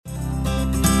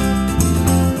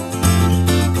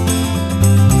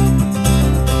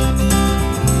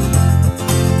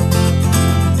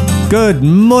Good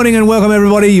morning and welcome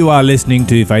everybody. You are listening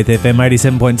to Faith FM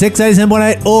 87.6,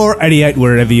 87.8 or 88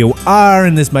 wherever you are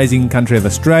in this amazing country of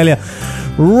Australia.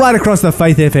 Right across the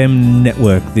Faith FM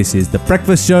network. This is The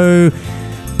Breakfast Show.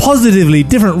 Positively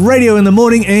different radio in the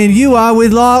morning, and you are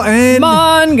with Lyle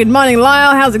and... Good morning,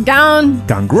 Lyle. How's it going?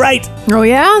 Going great. Oh,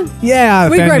 yeah? Yeah.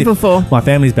 We're grateful for. My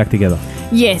family's back together.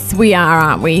 Yes, we are,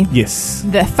 aren't we? Yes.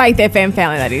 The Faith FM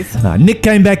family, that is. Nick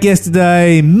came back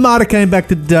yesterday. Marta came back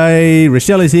today.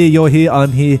 Rochelle is here. You're here.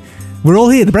 I'm here. We're all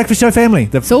here. The Breakfast Show family.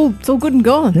 It's all good and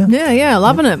gone. Yeah,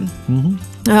 loving it. Mm-hmm.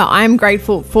 I'm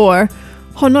grateful for...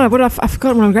 Oh, no, I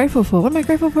forgot what I'm grateful for. What am I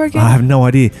grateful for again? I have no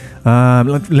idea.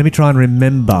 Let me try and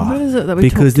remember. What is it that we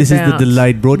Because this about? is the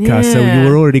delayed broadcast, so you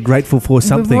were already grateful for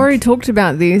something. We've already talked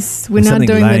about this. We're now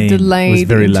doing lame. the delayed... It was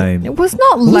very lame. It was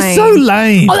not lame. It was so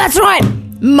lame. Oh, that's right.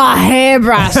 My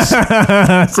hairbrush.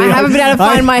 I haven't been able to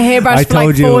find my hairbrush for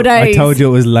like 4 days. I told you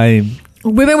it was lame.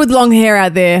 Women with long hair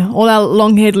out there, all our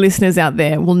long-haired listeners out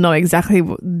there will know exactly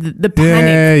the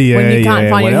panic when you can't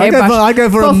find your hairbrush. I go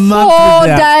for a month 4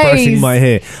 without days. brushing my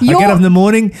hair. I get up in the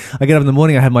morning.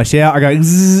 I have my shower. I go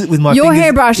zzz with my Your fingers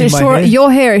hairbrush in is my short. hair.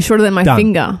 Your hair is shorter than my Done.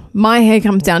 finger. My hair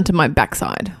comes down to my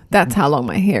backside. That's how long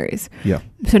my hair is. Yeah.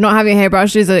 So not having a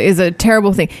hairbrush is a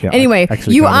terrible thing. Yeah, anyway, I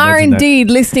actually you can't are imagine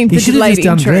indeed listening to You the should have delayed just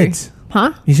done intro. dreads.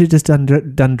 Huh? You should have just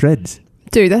done dreads.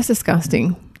 Dude, that's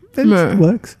disgusting. It No.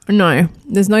 works. No, I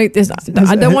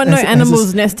don't want no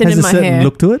animals nested in my Has a certain hair.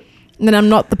 look to it. Then I'm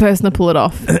not the person to pull it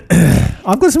off.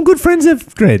 I've got some good friends that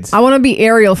have dreads. I want to be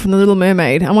Ariel from The Little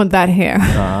Mermaid. I want that hair.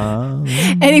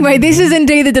 Anyway, this is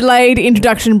indeed the delayed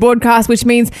introduction broadcast, which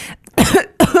means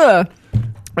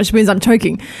I'm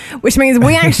choking, which means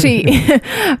we actually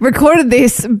recorded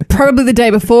this probably the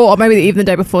day before, or maybe even the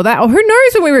day before that, or who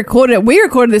knows when we recorded it. We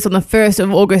recorded this on the 1st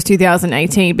of August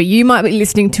 2018, but you might be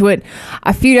listening to it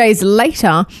a few days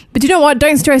later. But you know what?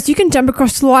 Don't stress. You can jump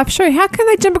across to the live show. How can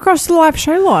they jump across to the live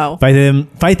show, Lyle?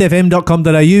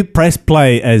 faithfm.com.au, press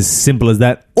play, as simple as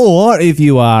that. Or if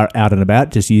you are out and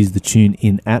about, just use the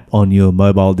TuneIn app on your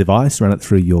mobile device, run it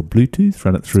through your Bluetooth,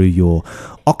 run it through your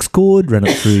aux cord, run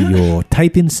it through your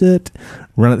tape insert,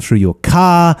 run it through your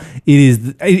car.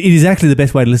 It is actually the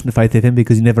best way to listen to Faith FM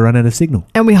because you never run out of signal.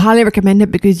 And we highly recommend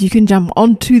it because you can jump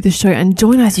onto the show and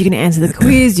join us. You can answer the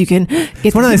quiz. You can get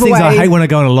It's one of those things I hate when I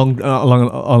go on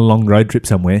a long road trip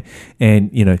somewhere and,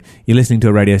 you're listening to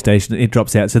a radio station, it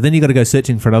drops out. So then you got to go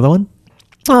searching for another one.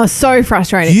 Oh, so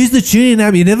frustrating. Use the TuneIn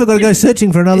app. You never got to go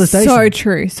searching for another station. So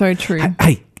true. So true.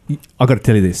 Hey, I got to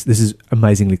tell you this. This is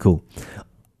amazingly cool.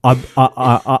 I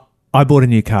bought a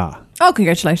new car. Oh,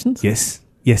 congratulations. Yes,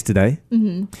 yesterday.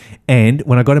 Mm-hmm. And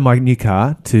when I got in my new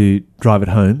car to drive it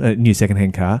home, a new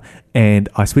second-hand car, and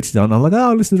I switched it on, I'm like,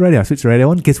 oh, listen to the radio. I switched the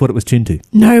radio on. Guess what it was tuned to?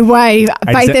 No way.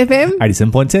 Faith FM?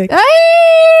 87.6. Hey!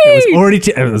 It was already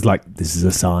it was like, this is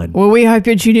a sign. Well, we hope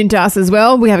you're tuned in to us as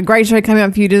well. We have a great show coming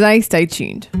up for you today. Stay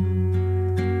tuned.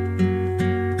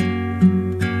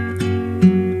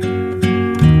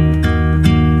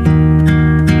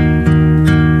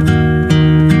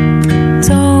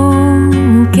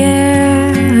 Don't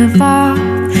give up.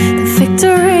 The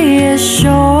victory is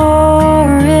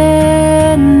sure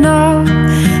enough.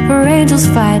 For angels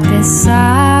fight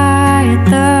beside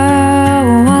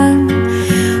the one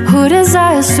who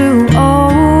desires to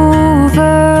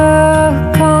overcome.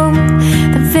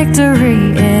 The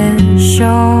victory is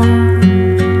sure.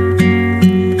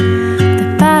 The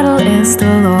battle is the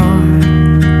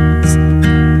Lord's,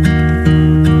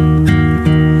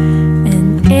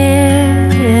 and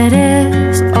it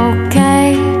is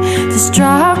okay to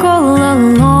struggle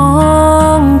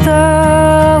along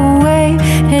the way.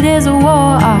 It is a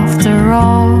war after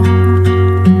all.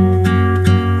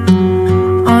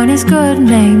 On His good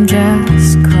name,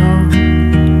 just go.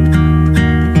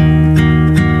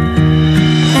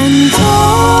 And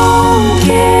don't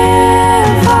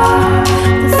give up.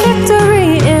 The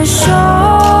victory is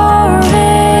sure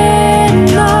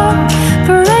enough.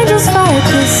 For angels fight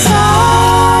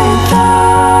beside the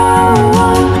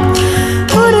one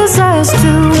who desires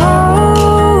to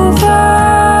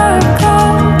overcome.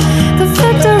 The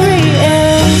victory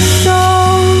is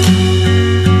sure.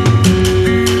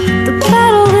 The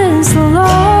battle is the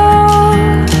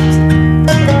Lord's,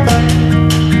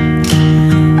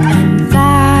 and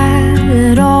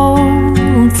that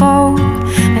old foe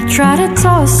I try to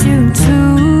toss you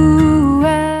to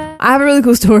it. I have a really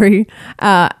cool story.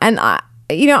 And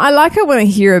I like it when I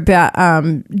hear about,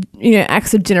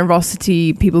 acts of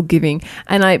generosity, people giving,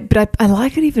 but I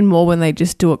like it even more when they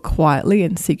just do it quietly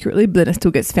and secretly, but then it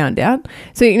still gets found out.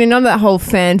 So, none of that whole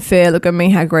fanfare, look at me,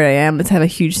 how great I am, let's have a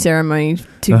huge ceremony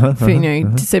so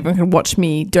everyone can watch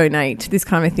me donate, this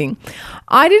kind of thing.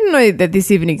 I didn't know that this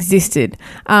even existed.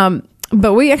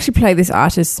 But we actually play this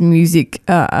artist's music,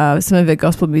 some of her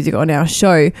gospel music on our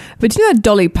show. But you know that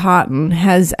Dolly Parton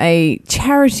has a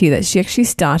charity that she actually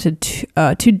started 2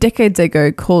 decades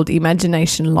ago called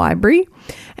Imagination Library.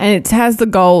 And it has the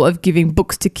goal of giving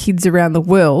books to kids around the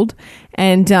world.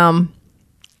 And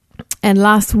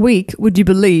last week, would you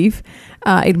believe,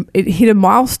 it hit a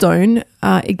milestone.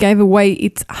 It gave away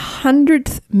its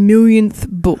 100th millionth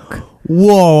book.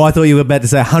 Whoa, I thought you were about to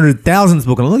say 100,000th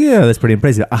book. And I'm like, yeah, that's pretty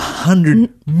impressive.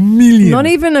 100 million. Not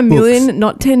even a million,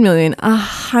 not 10 million,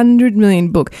 100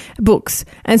 million books.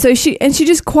 And so she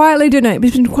just quietly donated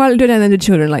them to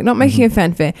children, like not making a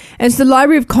fanfare. And so the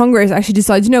Library of Congress actually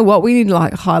decided, you know what, we need to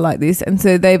like highlight this. And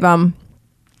so they've honoured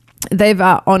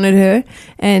her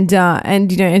and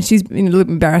she's a little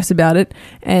bit embarrassed about it.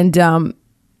 And,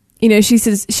 she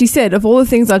said, of all the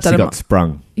things I've done. She got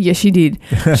sprung. Yeah, she did.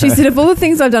 She said, of all the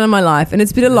things I've done in my life, and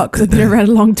it's been a lot because I've been around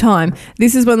a long time,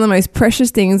 this is one of the most precious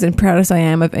things and proudest I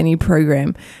am of any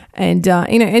program. And,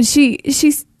 and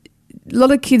she's, a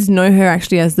lot of kids know her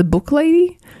actually as the book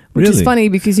lady. Which is funny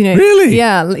because, Really?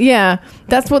 Yeah.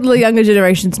 That's what the younger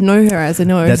generations know her as. They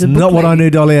know her That's as a book not what lady. I knew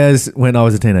Dolly as when I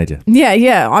was a teenager.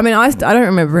 Yeah. I mean, I don't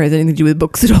remember her as anything to do with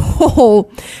books at all.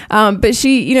 But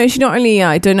she not only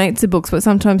donates the books, but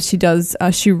sometimes she does,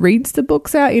 she reads the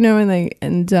books out,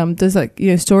 and does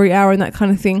story hour and that kind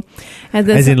of thing. And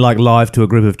as in like live to a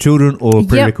group of children or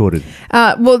pre-recorded?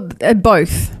 Both.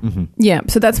 Mm-hmm. Yeah.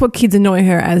 So that's what kids annoy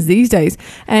her as these days.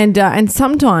 And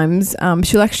sometimes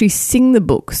she'll actually sing the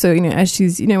book. So, as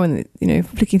she's, when,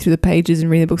 flicking through the pages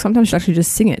and reading the book, sometimes she'll actually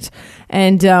just sing it.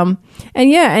 And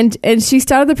she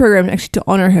started the program actually to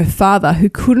honour her father who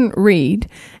couldn't read.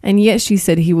 And yet she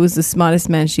said he was the smartest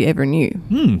man she ever knew.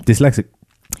 Dyslexic.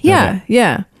 Yeah. Okay.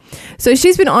 Yeah. So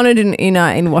she's been honoured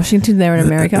in Washington there in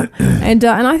America. and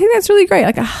I think that's really great.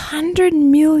 Like 100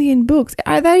 million books.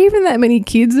 Are there even that many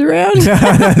kids around? No,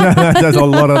 that's a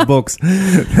lot of books.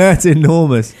 That's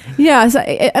enormous. Yeah. So,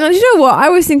 and you know what? I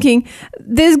was thinking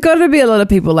there's got to be a lot of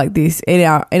people like this in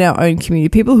our own community.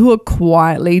 People who are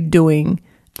quietly doing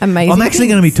amazing I'm actually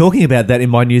going to be talking about that in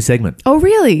my new segment. Oh,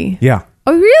 really? Yeah.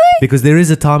 Oh, really? Because there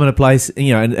is a time and a place,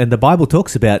 and the Bible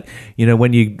talks about,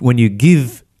 when you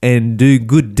give and do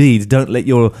good deeds, don't let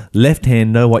your left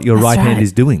hand know what your right hand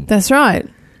is doing. That's right.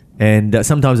 And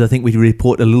sometimes I think we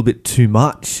report a little bit too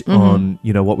much on,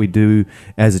 what we do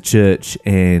as a church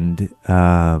and,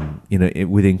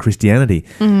 within Christianity.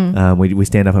 We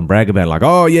stand up and brag about it, like,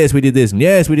 oh, yes, we did this, and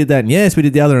yes, we did that, and yes, we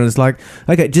did the other. And it's like,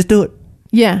 okay, just do it.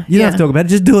 Yeah. You don't have to talk about it,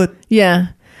 just do it. Yeah.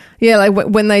 Yeah, like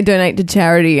when they donate to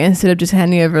charity, instead of just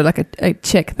handing over like a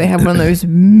check, they have one of those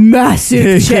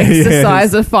massive checks the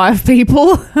size of 5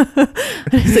 people.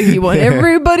 So you want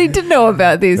everybody to know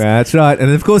about this. That's right.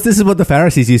 And of course, this is what the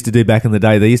Pharisees used to do back in the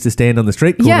day. They used to stand on the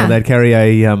street corner and they'd carry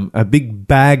a big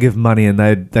bag of money, and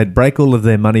they'd break all of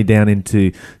their money down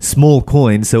into small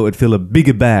coins so it would fill a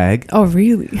bigger bag. Oh,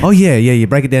 really? Oh, yeah. You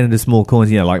break it down into small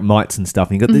coins, like mites and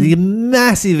stuff. And you've got the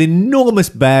massive, enormous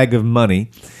bag of money.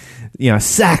 A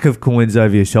sack of coins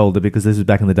over your shoulder, because this was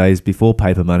back in the days before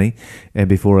paper money and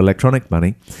before electronic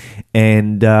money.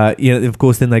 And, of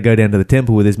course, then they go down to the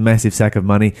temple with this massive sack of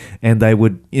money, and they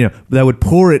would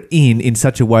pour it in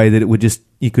such a way that it would just,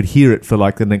 you could hear it for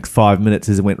like the next 5 minutes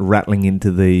as it went rattling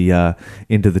into the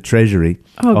treasury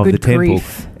of the temple.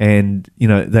 Grief. And,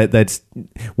 that's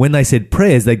when they said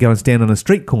prayers, they'd go and stand on a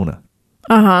street corner.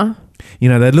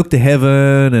 They'd look to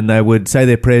heaven and they would say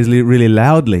their prayers really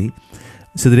loudly,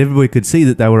 so that everybody could see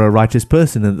that they were a righteous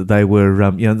person and that they were,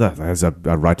 there's a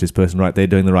righteous person right there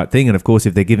doing the right thing. And of course,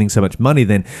 if they're giving so much money,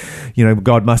 then,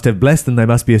 God must have blessed them. They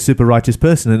must be a super righteous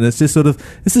person. And it's just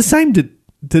it's the same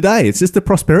today. It's just the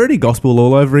prosperity gospel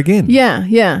all over again. Yeah,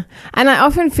 yeah. And I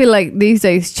often feel like these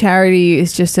days charity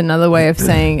is just another way of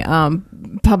saying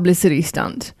publicity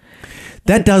stunt.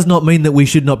 That does not mean that we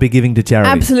should not be giving to charity.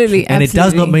 Absolutely. And it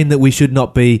does not mean that we should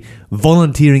not be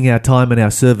volunteering our time and our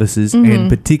services. And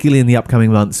particularly in the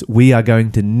upcoming months, we are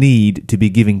going to need to be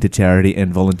giving to charity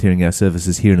and volunteering our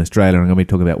services here in Australia. I'm going to be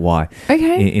talking about why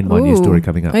in my new story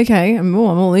coming up. Okay. I'm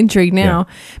all intrigued now.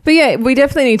 Yeah. But yeah, we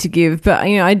definitely need to give. But,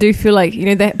 I do feel like,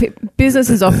 that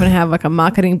businesses often have like a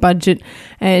marketing budget,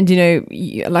 and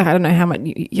like I don't know how much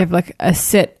you have like a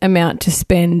set amount to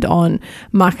spend on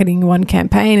marketing one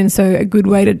campaign, and so a good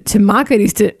way to market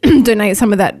is to donate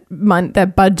some of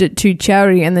that budget to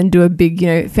charity, and then do a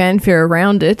big fanfare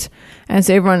around it, and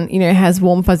so everyone has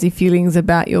warm fuzzy feelings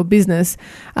about your business.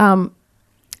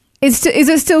 Is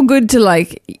it still good to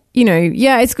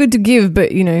it's good to give,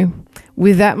 but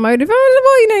with that motive,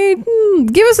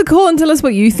 give us a call and tell us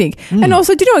what you think. And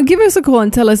also, do you know what? Give us a call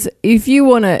and tell us if you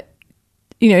want to,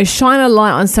 shine a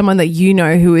light on someone that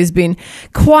who has been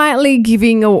quietly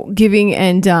giving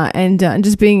and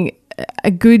just being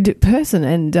a good person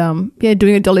and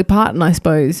doing a Dolly Parton, I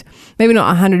suppose. Maybe not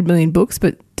 100 million books,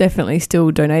 but definitely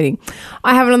still donating.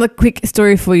 I have another quick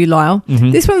story for you, Lyle.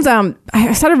 This one's I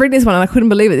started reading this one and I couldn't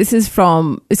believe it. This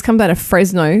comes out of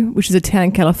Fresno, which is a town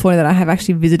in California that I have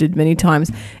actually visited many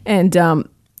times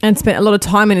and spent a lot of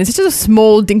time in. It's just a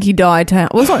small dinky town.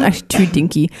 Well, it's not actually too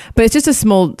dinky, but it's just a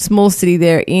small city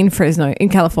there in Fresno, in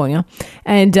California.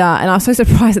 And I was so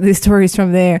surprised that this story is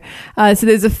from there. So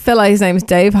there's a fella, his name's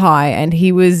Dave High, and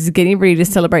he was getting ready to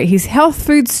celebrate his health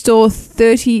food store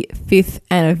 35th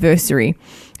anniversary.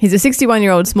 He's a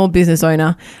 61-year-old small business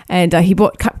owner, and he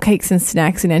bought cupcakes and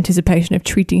snacks in anticipation of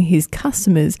treating his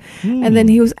customers. And then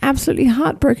he was absolutely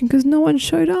heartbroken because no one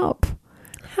showed up.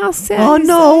 How sad. Oh,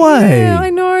 no way. Yeah, I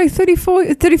know.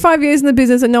 35 years in the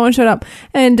business and no one showed up.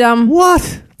 And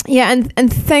what? Yeah,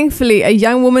 and thankfully a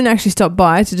young woman actually stopped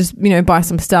by to just, buy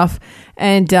some stuff.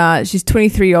 And she's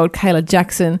 23-year-old Kayla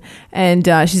Jackson, and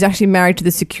she's actually married to the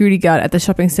security guard at the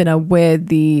shopping center where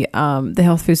the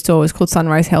health food store is called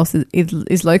Sunrise Health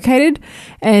is located,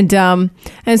 and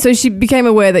so she became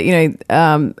aware that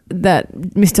that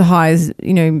Mr. High's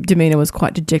demeanor was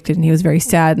quite dejected and he was very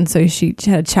sad, and so she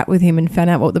had a chat with him and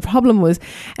found out what the problem was,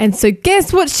 and so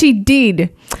guess what she did?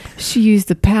 She used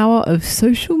the power of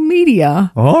social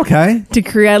media. Oh, okay. To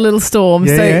create a little storm.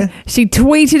 Yeah. She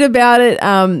tweeted about it.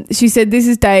 She said, "This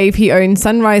is Dave. He owns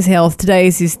Sunrise Health. Today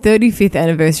is his 35th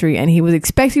anniversary and he was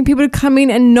expecting people to come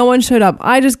in and no one showed up.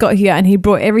 I just got here and he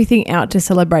brought everything out to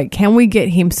celebrate. Can we get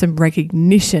him some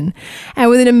recognition?" And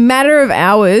within a matter of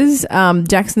hours,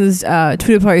 Jackson's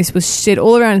Twitter post was shared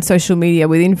all around social media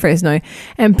within Fresno,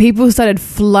 and people started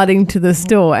flooding to the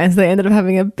store, and so they ended up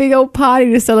having a big old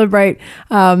party to celebrate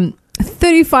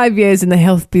 35 years in the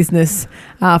health business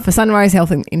for Sunrise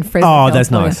Health in Fresno. Oh, that's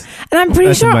California. nice. And I'm pretty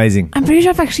That's amazing. I'm pretty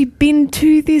sure I've actually been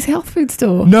to this health food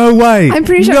store. No way. I'm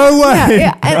pretty sure. No way.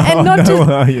 Yeah.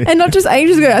 And not just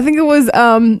ages ago. I think it was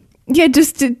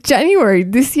just January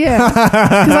this year.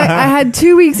 Because I had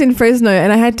 2 weeks in Fresno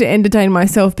and I had to entertain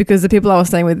myself because the people I was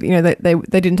staying with,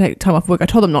 they didn't take time off work. I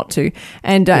told them not to.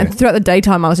 And throughout the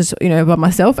daytime, I was just, by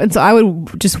myself. And so I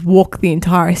would just walk the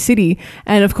entire city.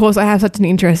 And of course, I have such an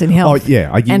interest in health. Oh,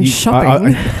 yeah. And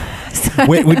shopping.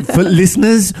 For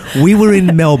listeners, we were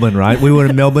in Melbourne, right? We were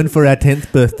in Melbourne for our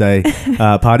 10th birthday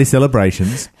party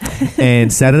celebrations.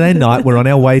 And Saturday night, we're on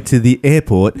our way to the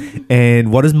airport.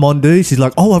 And what does Mon do? She's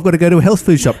like, "Oh, I've got to go to a health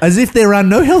food shop." As if there are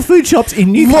no health food shops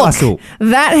in Newcastle.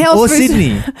 That health or food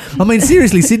Sydney. I mean,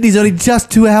 seriously, Sydney's only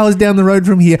just 2 hours down the road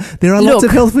from here. There are lots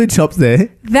of health food shops there.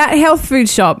 That health food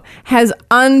shop has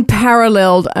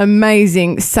unparalleled,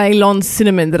 amazing Ceylon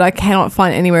cinnamon that I cannot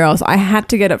find anywhere else. I had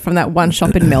to get it from that one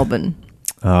shop in Melbourne.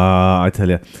 I tell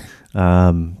you.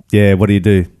 What do you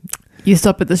do? You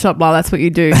stop at the shop, Lyle. That's what you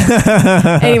do.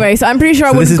 Anyway, so I'm pretty sure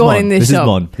I would have gone in this shop. This is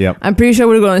Mon, yep. I'm pretty sure I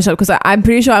would have gone in the shop because I'm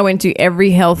pretty sure I went to every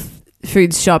health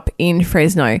food shop in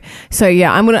Fresno. So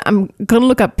yeah, I'm gonna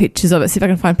look up pictures of it, see if I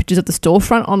can find pictures of the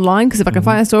storefront online, because if I can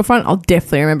find a storefront, I'll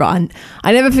definitely remember.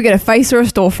 I never forget a face or a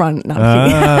storefront. No,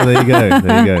 there you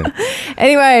go.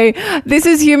 Anyway, this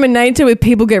is Human Nature with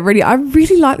People Get Ready. I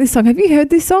really like this song. Have you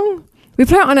heard this song? We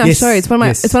play it on our show. It's one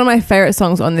of my favorite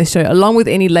songs on this show, along with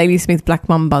any Ladysmith Black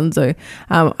Mum Bunzo.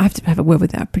 I have to have a word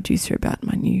with our producer about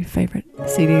my new favorite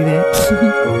CD there.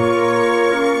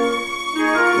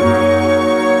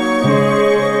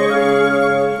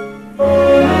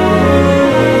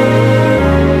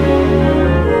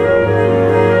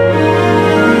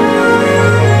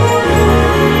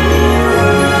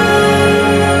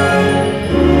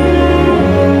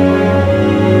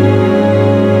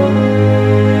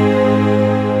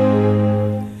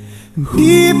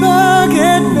 People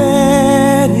get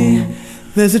ready,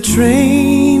 there's a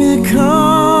train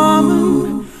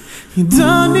a-coming. You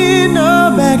don't need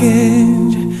no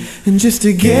baggage, and just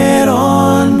to get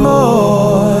on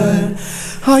board,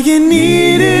 all you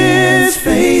need is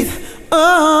faith,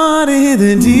 to hear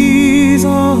the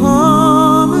diesel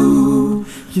humming.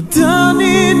 You don't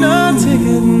need no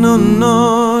ticket,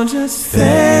 no, just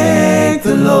thank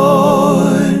the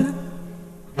Lord.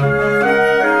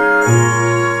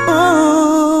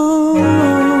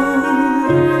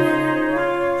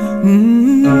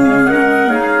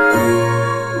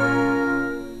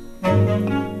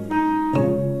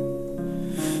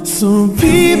 So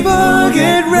people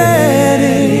get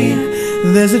ready.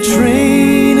 There's a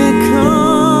train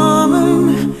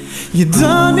a-coming. You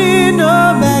don't need no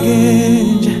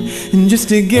baggage and just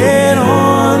to get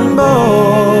on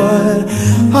board.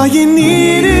 All you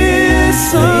need is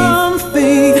some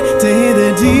faith to hear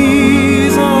the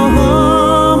diesel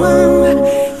humming.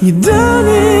 You don't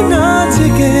need no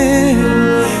ticket,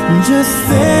 just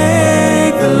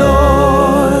thank the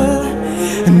Lord.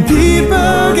 And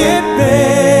people get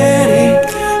ready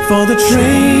for the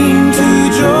train to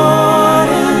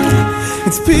Jordan.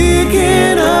 It's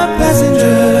picking up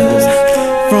passengers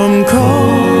from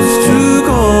coast to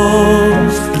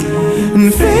coast.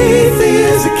 And faith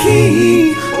is the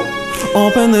key.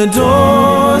 Open the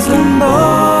doors and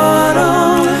board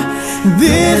on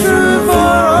this room for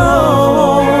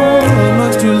all.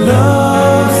 Amongst who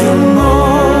loves the most.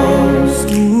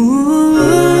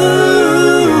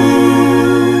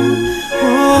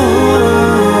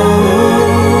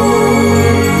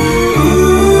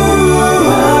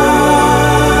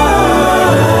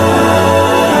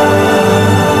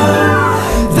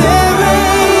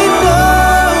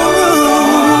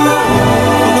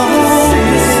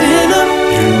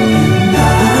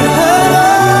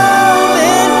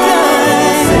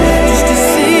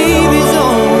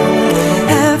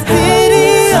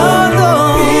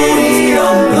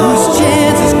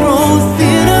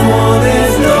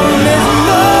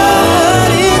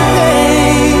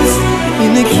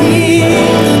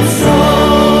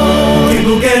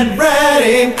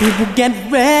 People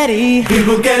get ready.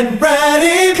 People get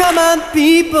ready. Come on,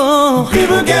 people.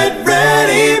 People get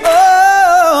ready.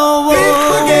 Oh,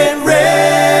 people get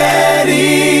ready.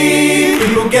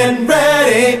 People get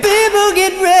ready. People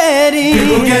get ready.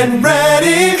 People get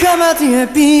ready. Come out here,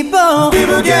 people.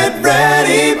 People get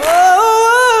ready.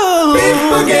 Oh,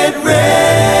 people get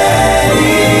ready.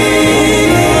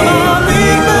 People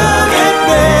get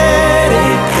ready.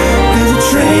 There's a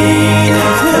train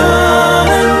that's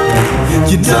coming.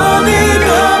 You don't need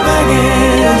no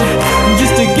baggage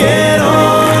just to get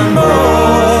on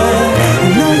board.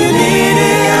 And all you need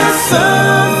is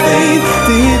some faith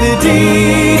to hear the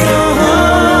diesel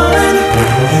humming.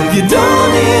 You don't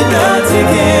need no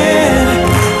ticket,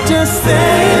 just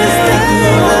thank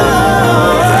the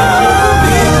Lord.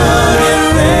 People get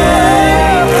ready,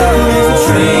 there's a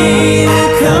train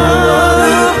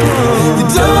coming. You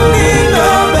don't need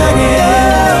no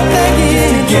baggage just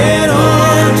to get on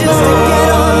board.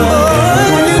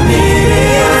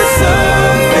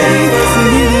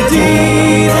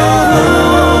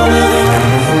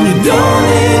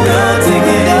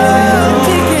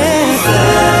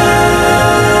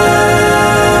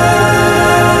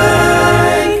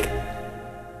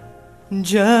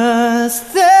 Just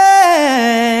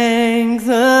thank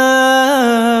the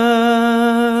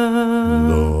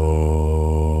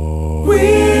Lord. We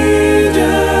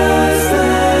just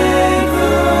thank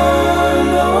the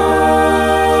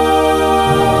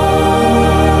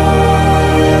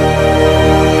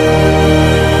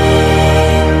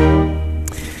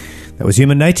That was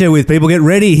Human Nature with People Get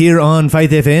Ready here on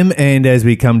Faith FM. And as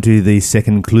we come to the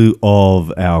second clue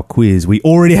of our quiz, we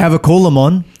already have a caller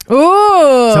on.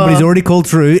 Ooh. Somebody's already called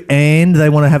through and they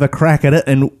want to have a crack at it.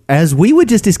 And as we were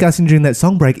just discussing during that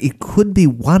song break, it could be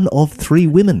one of three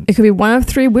women. It could be one of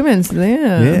three women. So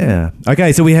Yeah.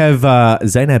 Okay, so we have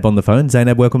Zainab on the phone.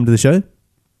 Zainab, welcome to the show.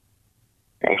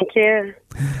 Thank you.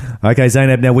 Okay,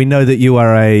 Zainab, now we know that you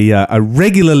are a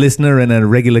regular listener and a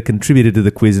regular contributor to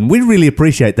the quiz, and we really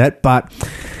appreciate that. But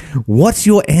what's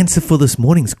your answer for this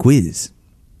morning's quiz?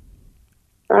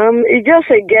 It's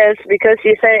just a guess because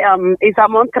you say it's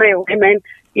among three women.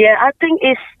 Yeah, I think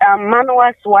it's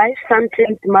Manoah's wife,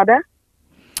 Samson's mother.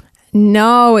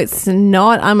 No, it's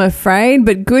not, I'm afraid,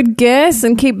 but good guess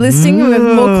and keep listening. We have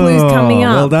more clues coming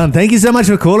up. Well done. Thank you so much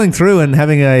for calling through and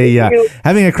having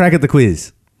a crack at the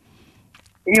quiz.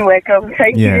 You're welcome.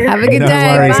 Thank you. Have a good no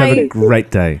day. Worries. Bye. Have a great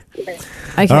day.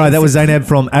 Okay, All right, that was Zainab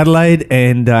from Adelaide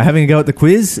and having a go at the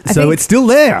quiz. So it's still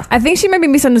there. I think she maybe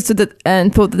misunderstood that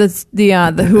and thought that the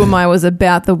Who Am I was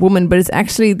about the woman, but it's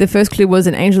actually the first clue was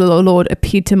an angel of the Lord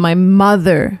appeared to my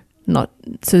mother. Not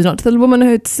to the woman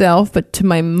herself, but to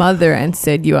my mother and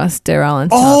said, "You are sterile and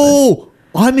childless." Oh,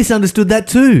 I misunderstood that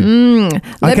too.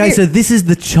 Okay, so this is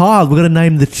the child. We're going to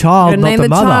name the child, not the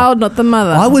mother. Child, not the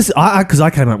mother. Because I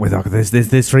came up with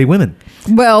there's three women.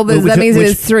 Well, that means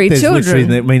there's three children.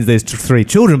 That means there's three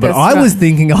children. But That's I was right.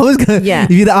 thinking,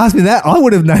 if you'd asked me that, I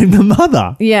would have named the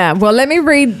mother. Yeah, well, let me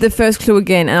read the first clue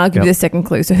again and I'll give you the second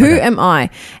clue. So, who am I?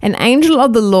 An angel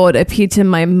of the Lord appeared to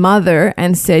my mother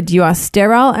and said, "You are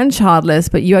sterile and childless,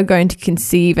 but you are going to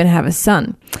conceive and have a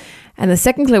son. And the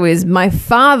second clue is, my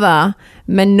father,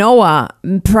 Manoah,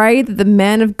 prayed that the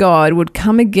man of God would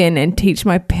come again and teach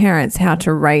my parents how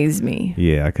to raise me.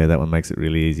 Yeah, okay, that one makes it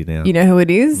really easy now. You know who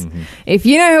it is? Mm-hmm. If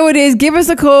you know who it is, give us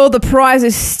a call. The prize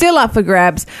is still up for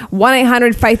grabs.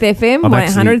 1-800-FAITH-FM,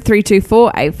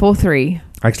 1-800-324-843.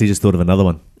 I actually just thought of another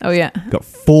one. Oh, yeah. Got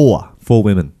four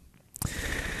women.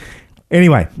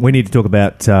 Anyway, we need to talk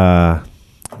about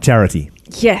charity.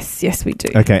 Yes, we do.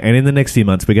 Okay, and in the next few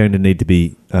months, we're going to need to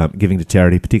be giving to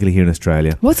charity, particularly here in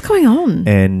Australia. What's going on?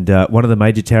 And one of the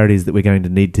major charities that we're going to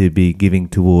need to be giving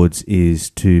towards is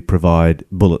to provide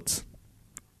bullets.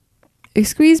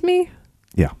 Excuse me?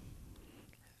 Yeah,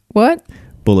 What?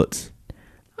 bullets.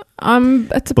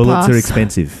 That's a Bullets pass. are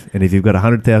expensive, and if you've got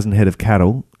 100,000 head of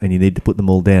cattle and you need to put them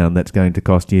all down, that's going to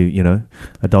cost you,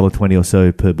 $1.20 or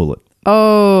so per bullet.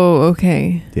 Oh,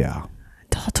 okay. Yeah.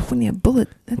 $1.20 a bullet.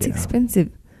 That's Yeah. expensive.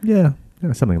 Yeah,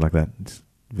 something like that. It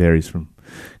varies from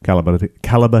caliber to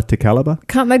caliber.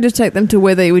 Can't they just take them to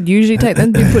where they would usually take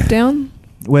them to be put down?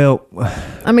 Well,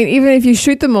 I mean, even if you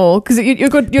shoot them all, because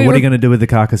you've got... what are you going to do with the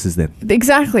carcasses then?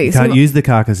 Exactly. You can't use the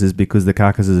carcasses because the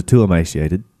carcasses are too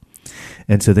emaciated,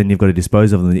 and so then you've got to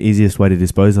dispose of them. The easiest way to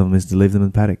dispose of them is to leave them in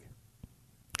the paddock.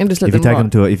 And just let If you them take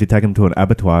rot. them to an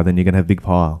abattoir, then you're going to have a big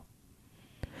pile.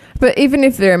 But even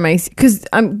if they're emaciated... Because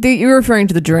you're referring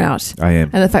to the drought I am.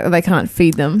 and the fact that they can't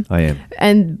feed them. I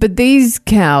am. But these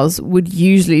cows would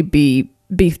usually be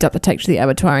beefed up to take to the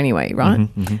abattoir anyway, right?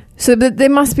 Mm-hmm. So but there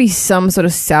must be some sort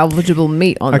of salvageable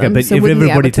meat on Okay, them. but so if wouldn't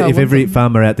the abattoir want every them?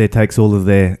 farmer out there takes all of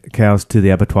their cows to the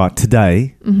abattoir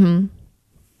today,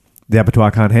 the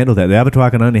abattoir can't handle that. The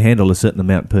abattoir can only handle a certain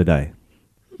amount per day.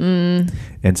 And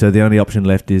so the only option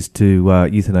left is to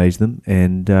euthanize them.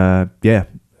 And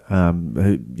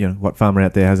what farmer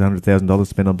out there has $100,000 to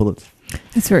spend on bullets?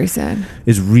 It's very sad.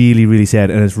 It's really, really sad,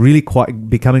 and it's really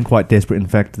becoming quite desperate. In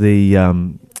fact, the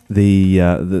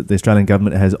Australian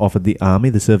government has offered the army,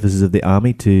 the services of the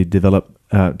army, to develop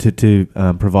to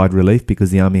provide relief,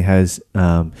 because the army has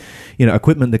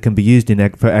equipment that can be used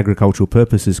for agricultural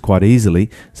purposes quite easily,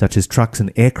 such as trucks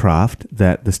and aircraft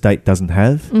that the state doesn't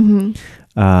have.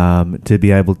 To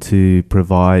be able to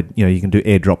provide, you can do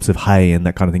airdrops of hay and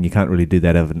that kind of thing. You can't really do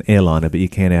that out of an airliner, but you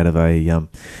can out of a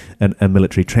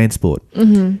military transport.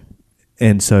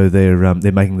 And so they're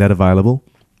making that available,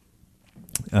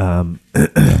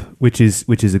 which is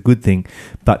a good thing.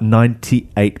 But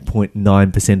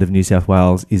 98.9% of New South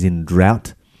Wales is in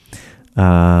drought.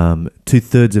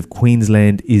 2/3 of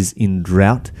Queensland is in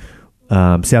drought.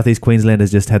 Southeast Queensland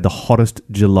has just had the hottest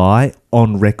July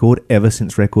on record ever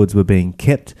since records were being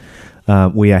kept.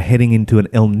 We are heading into an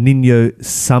El Nino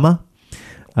summer.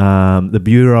 The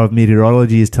Bureau of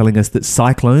Meteorology is telling us that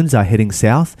cyclones are heading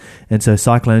south, and so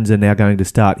cyclones are now going to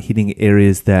start hitting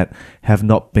areas that have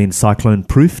not been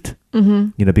cyclone-proofed.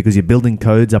 Because your building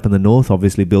codes up in the north,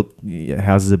 obviously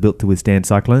houses are built to withstand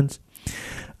cyclones.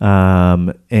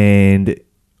 And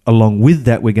along with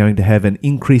that, we're going to have an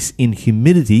increase in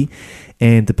humidity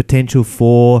and the potential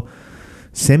for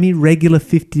semi-regular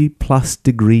 50-plus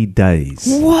degree days.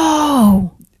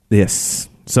 Whoa! Yes.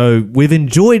 So we've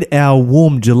enjoyed our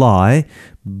warm July,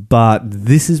 but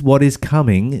this is what is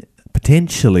coming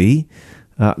potentially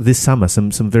this summer.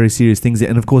 Some very serious things.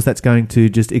 And, of course, that's going to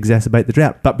just exacerbate the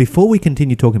drought. But before we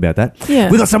continue talking about that,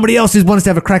 we've got somebody else who wants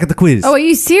to have a crack at the quiz. Oh, are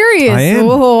you serious? I am.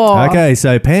 Whoa. Okay,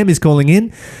 so Pam is calling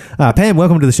in. Pam,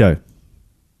 welcome to the show.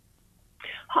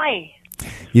 Hi.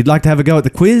 You'd like to have a go at the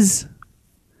quiz?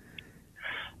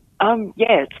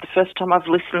 Yeah, it's the first time I've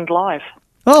listened live.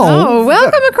 Oh,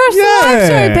 welcome across the live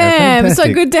show, Pam. fantastic.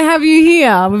 So good to have you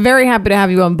here. We're very happy to have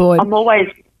you on board. I'm always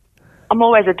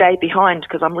a day behind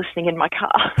because I'm listening in my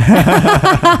car.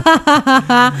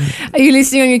 Are you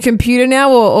listening on your computer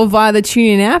now or via the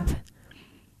TuneIn app?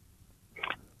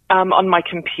 On my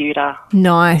computer.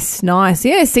 Nice.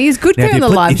 Yeah, see, it's good Now, going on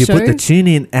the live if you show. put the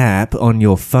TuneIn app on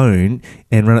your phone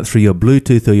and run it through your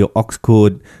Bluetooth or your aux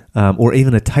cord or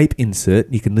even a tape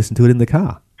insert, you can listen to it in the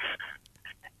car.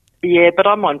 Yeah, but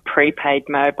I'm on prepaid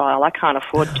mobile. I can't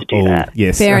afford to do that.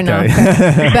 Yes. Fair enough.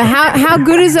 But how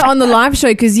good is it on the live show?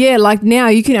 Because, like now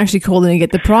you can actually call in and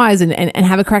get the prize and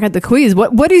have a crack at the quiz.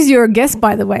 What is your guess,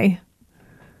 by the way?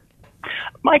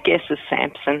 My guess is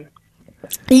Samson.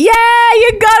 Yeah,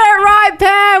 you got it right,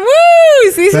 Pam. Woo!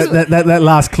 So That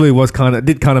last clue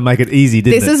did kind of make it easy,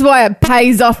 didn't this it? is why it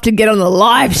pays off to get on the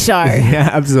live show. Yeah,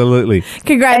 absolutely.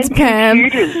 Congrats, And Pam.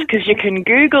 computers, because you can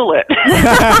Google it.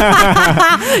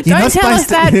 Don't tell us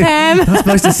that, Pam. You're not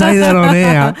supposed to say that on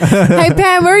air. Hey,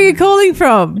 Pam, where are you calling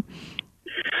from?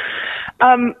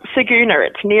 Saguna,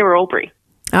 it's near Albury.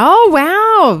 Oh,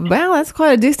 wow. Wow, that's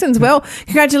quite a distance. Well,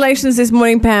 congratulations this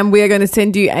morning, Pam. We are going to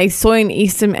send you a Soy and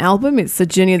Easton album. It's the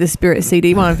Journey of the Spirit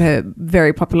CD, one of her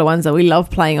very popular ones that we love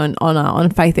playing on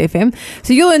Faith FM.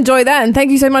 So you'll enjoy that. And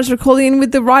thank you so much for calling in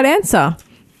with the right answer.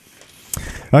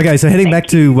 Okay, so heading back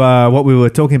to what we were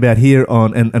talking about here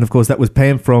on, and of course that was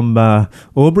Pam from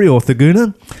Albury or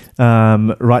Thaguna,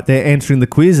 right there answering the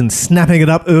quiz and snapping it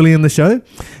up early in the show.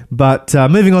 But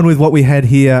moving on with what we had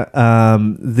here,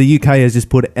 the UK has just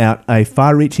put out a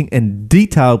far-reaching and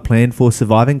detailed plan for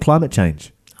surviving climate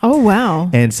change. Oh, wow.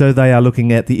 And so they are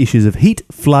looking at the issues of heat,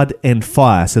 flood and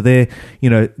fire. So they're,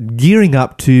 gearing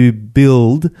up to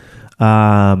build,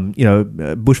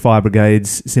 bushfire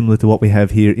brigades similar to what we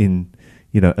have here in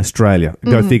Australia.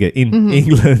 Go figure. In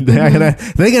England, they're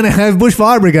gonna have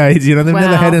bushfire brigades. They've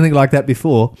never had anything like that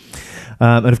before.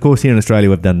 And of course, here in Australia,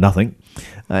 we've done nothing.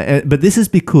 But this is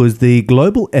because the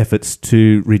global efforts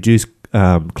to reduce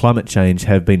climate change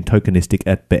have been tokenistic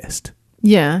at best.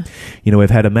 Yeah. We've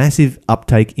had a massive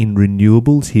uptake in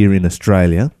renewables here in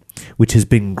Australia, which has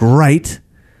been great,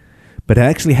 but it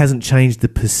actually hasn't changed the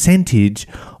percentage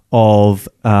of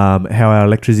how our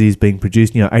electricity is being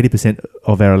produced. 80%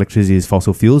 of our electricity is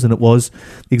fossil fuels, and it was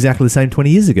exactly the same 20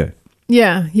 years ago.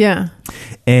 Yeah, yeah.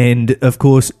 And, of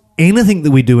course, anything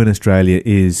that we do in Australia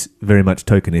is very much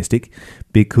tokenistic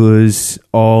because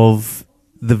of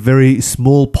the very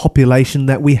small population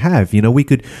that we have. We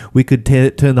could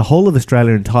turn the whole of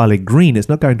Australia entirely green. It's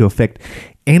not going to affect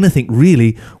anything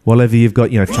really, whatever you've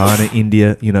got, China,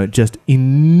 India, just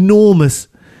enormous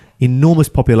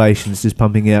populations just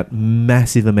pumping out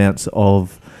massive amounts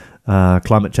of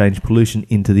climate change pollution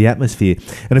into the atmosphere.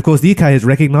 And of course, the UK has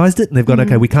recognised it and they've gone,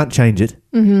 okay, we can't change it.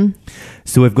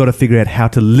 So we've got to figure out how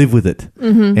to live with it.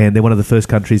 And they're one of the first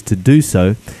countries to do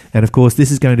so. And of course,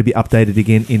 this is going to be updated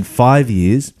again in 5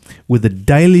 years with a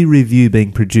daily review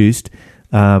being produced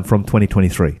from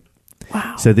 2023.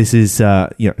 Wow. So this is,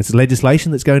 it's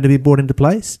legislation that's going to be brought into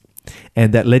place.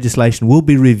 And that legislation will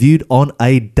be reviewed on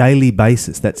a daily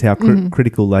basis. That's how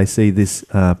critical they see this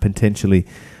potentially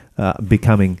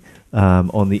becoming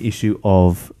on the issue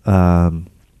of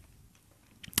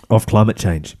climate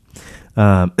change.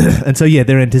 And so,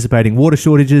 they're anticipating water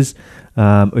shortages,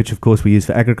 which of course we use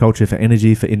for agriculture, for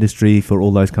energy, for industry, for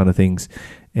all those kind of things,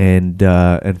 and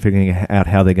figuring out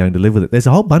how they're going to live with it. There's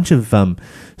a whole bunch of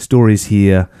stories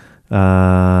here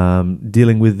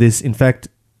dealing with this. In fact,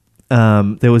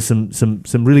 there was a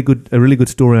really good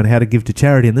story on how to give to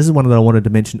charity, and this is one that I wanted to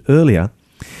mention earlier,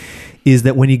 is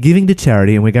that when you're giving to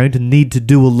charity, and we're going to need to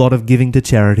do a lot of giving to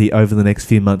charity over the next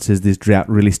few months as this drought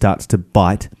really starts to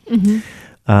bite,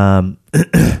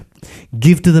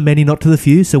 give to the many, not to the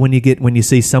few. So when you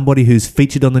see somebody who's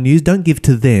featured on the news, don't give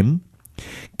to them,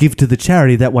 give to the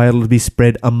charity. That way it'll be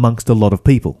spread amongst a lot of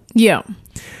people. Yeah.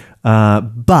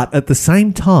 But at the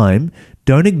same time,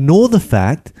 don't ignore the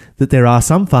fact that there are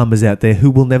some farmers out there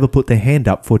who will never put their hand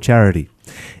up for charity.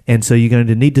 And so you're going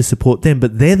to need to support them,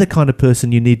 but they're the kind of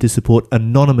person you need to support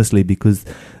anonymously because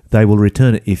they will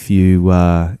return it if you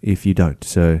don't.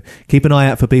 So keep an eye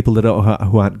out for people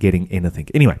who aren't getting anything.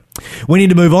 Anyway, we need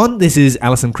to move on. This is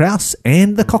Alison Krauss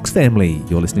and the Cox Family.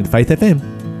 You're listening to Faith FM.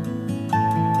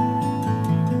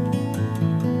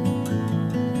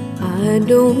 I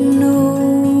don't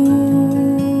know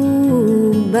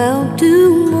about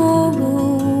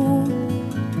tomorrow.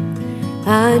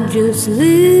 I just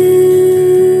live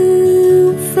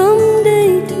from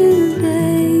day to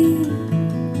day.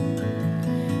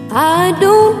 I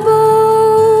don't borrow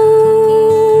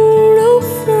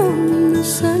from the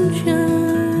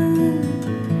sunshine,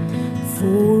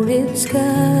 for its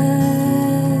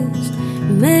skies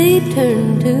may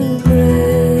turn to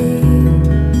gray.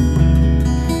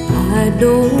 I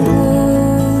don't worry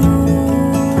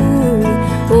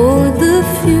for the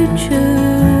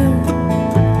future,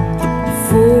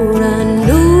 for I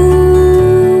know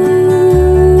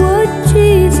what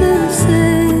Jesus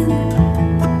said.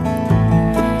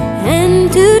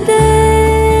 And today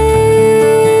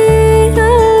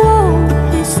I'll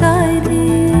walk beside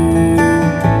Him,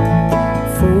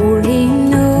 for He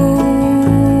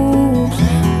knows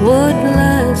what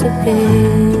lies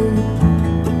ahead.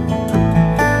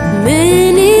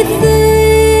 Many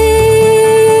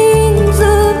things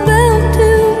about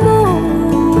tomorrow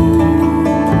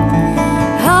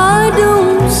I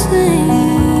don't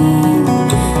seem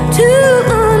to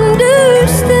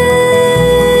understand,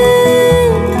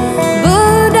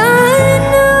 but I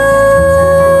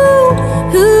know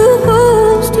who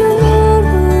holds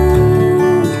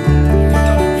tomorrow,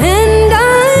 and I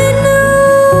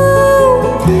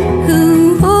know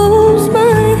who holds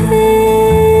my hand.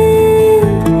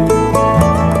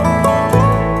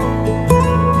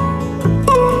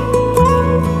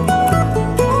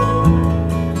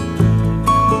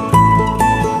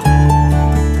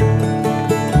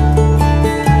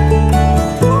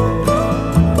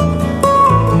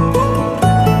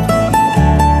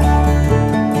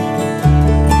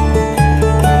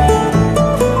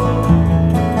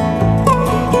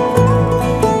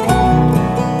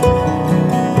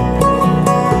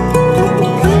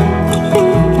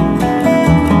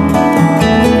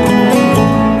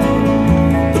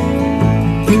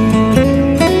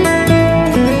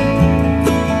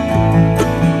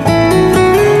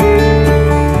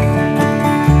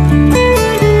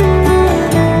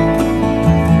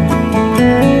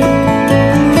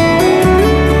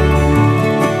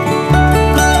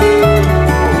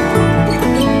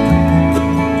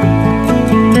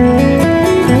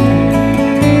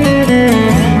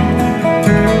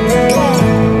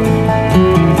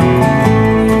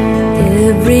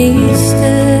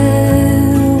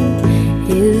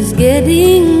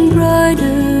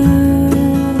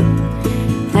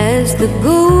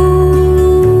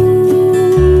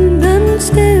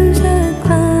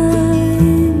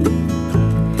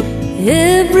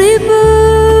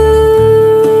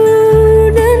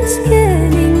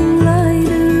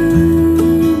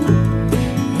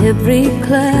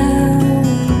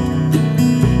 cloud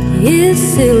is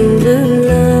silver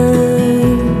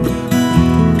line,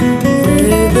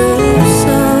 where the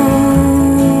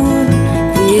sun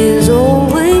is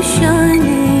always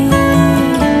shining.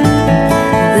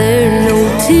 There no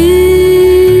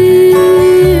tear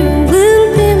will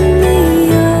dim the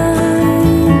eye.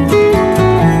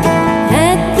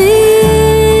 At the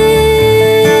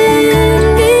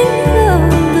ending of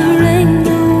the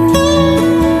rainbow,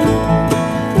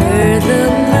 where the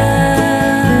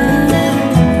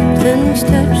mountains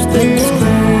touch the sky.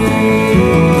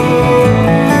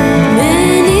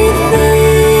 Many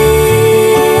things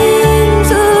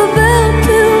about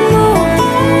tomorrow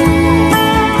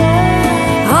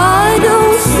I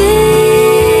don't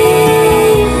seem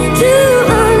to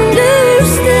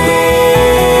understand,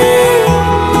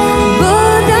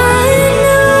 but I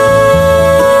know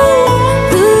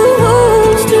who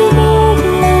holds tomorrow,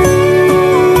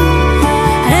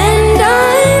 and I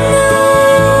know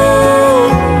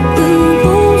who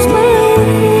holds my hand.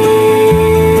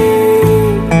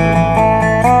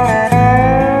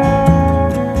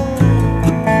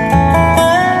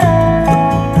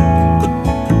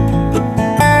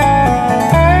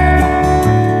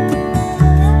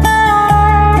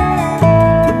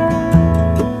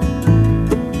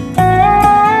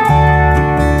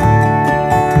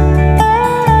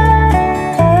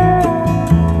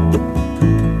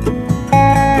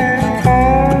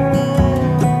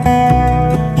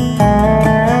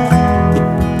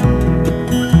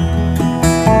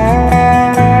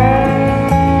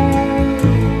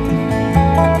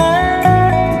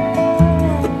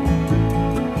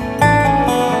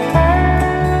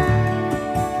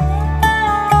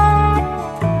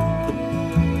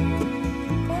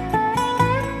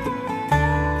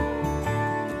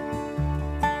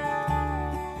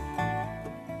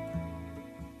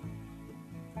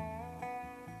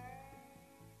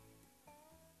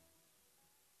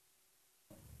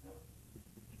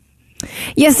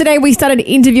 Yesterday, we started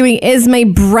interviewing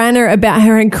Esme Branner about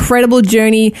her incredible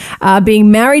journey, being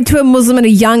married to a Muslim at a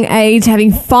young age,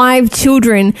 having 5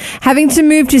 children, having to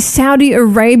move to Saudi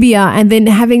Arabia, and then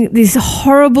having this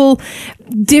horrible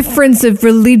difference of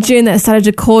religion that started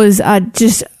to cause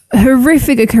just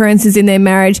horrific occurrences in their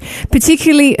marriage,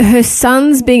 particularly her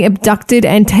sons being abducted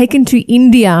and taken to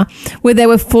India, where they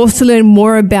were forced to learn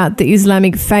more about the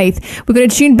Islamic faith. We're going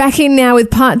to tune back in now with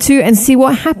part 2 and see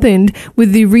what happened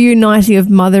with the reuniting of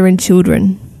mother and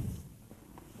children.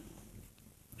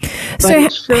 So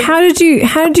how did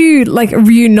you like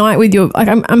reunite with your, like,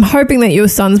 I'm hoping that your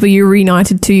sons were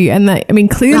reunited to you, and that, I mean,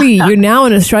 clearly you're now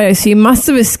in Australia, so you must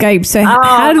have escaped. So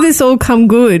how did this all come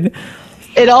good?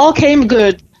 It all came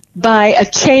good by a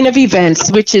chain of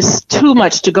events, which is too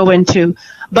much to go into.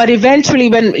 But eventually,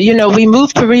 when, we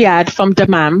moved to Riyadh from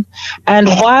Dammam, and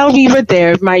while we were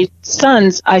there, my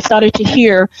sons, I started to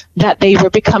hear that they were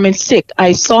becoming sick.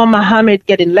 I saw Mohammed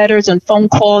getting letters and phone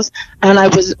calls, and I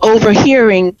was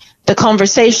overhearing the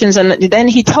conversations. And then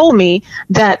he told me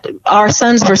that our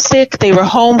sons were sick. They were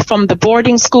home from the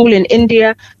boarding school in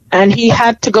India, and he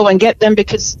had to go and get them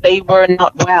because they were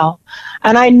not well.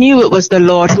 And I knew it was the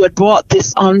Lord who had brought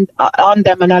this on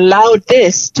them and allowed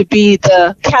this to be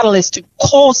the catalyst to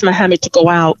cause Mohammed to go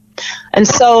out. And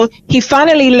so he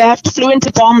finally left, flew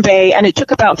into Bombay, and it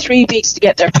took about 3 weeks to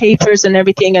get their papers and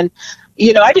everything. And,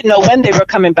 I didn't know when they were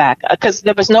coming back because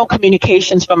there was no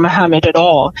communications from Mohammed at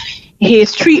all.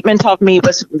 His treatment of me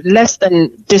was less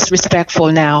than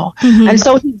disrespectful now. Mm-hmm. And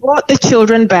so he brought the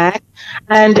children back.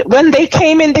 And when they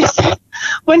came in, they said,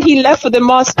 when he left for the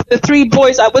mosque, the 3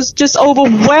 boys, I was just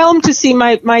overwhelmed to see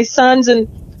my sons, and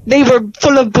they were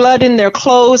full of blood in their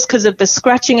clothes because of the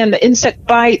scratching and the insect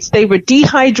bites. They were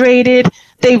dehydrated.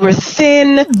 They were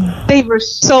thin. They were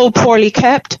so poorly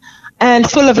kept and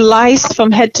full of lice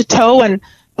from head to toe. And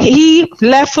he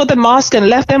left for the mosque and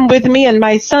left them with me. And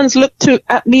my sons looked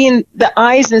at me in the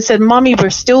eyes and said, "Mommy,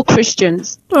 we're still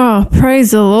Christians." Oh,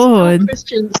 praise the Lord.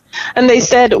 Christians. And they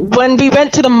said, when we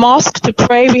went to the mosque to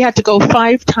pray, we had to go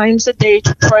 5 times a day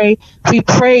to pray. We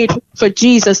prayed for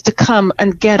Jesus to come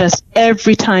and get us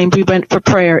every time we went for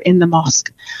prayer in the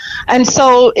mosque. And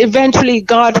so eventually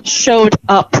God showed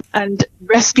up and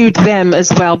rescued them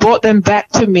as well, brought them back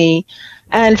to me.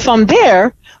 And from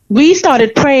there, we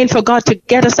started praying for God to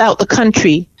get us out the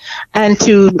country and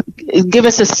to give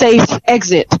us a safe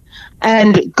exit.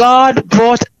 And God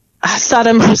brought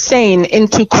Saddam Hussein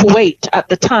into Kuwait at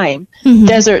the time. Mm-hmm.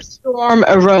 Desert Storm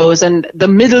arose and the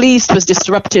Middle East was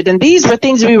disrupted. And these were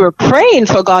things we were praying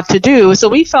for God to do. So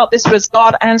we felt this was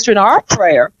God answering our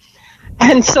prayer.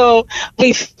 And so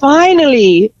we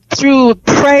finally through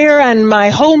prayer and my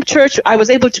home church, I was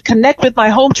able to connect with my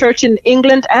home church in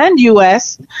England and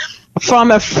US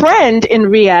from a friend in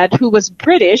Riyadh who was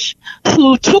British,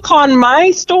 who took on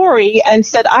my story and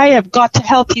said, I have got to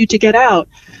help you to get out.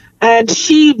 And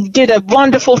she did a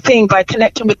wonderful thing by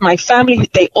connecting with my family.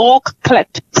 They all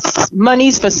collect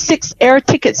monies for 6 air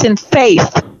tickets in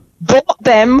faith, bought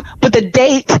them with a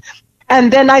date.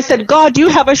 And then I said, God, you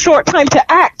have a short time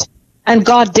to act. And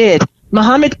God did.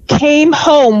 Muhammad came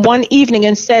home one evening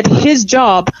and said his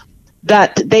job,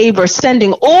 that they were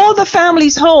sending all the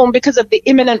families home because of the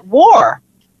imminent war.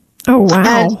 Oh, wow.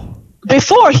 And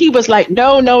before he was like,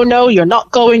 no, you're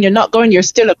not going. You're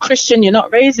still a Christian. You're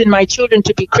not raising my children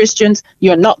to be Christians.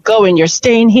 You're not going. You're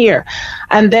staying here.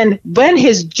 And then when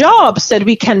his job said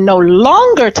we can no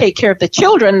longer take care of the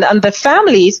children and the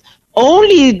families,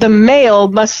 only the male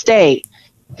must stay,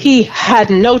 he had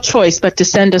no choice but to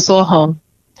send us all home.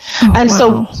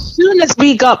 So as soon as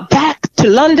we got back to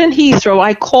London Heathrow,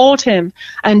 I called him,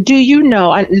 and do you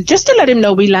know, and just to let him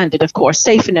know we landed, of course,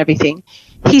 safe and everything,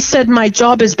 he said, my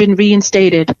job has been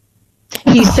reinstated.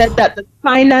 He said that the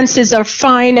finances are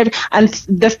fine, and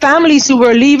the families who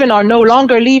were leaving are no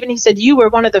longer leaving. He said, you were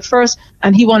one of the first,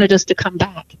 and he wanted us to come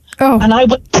back. And I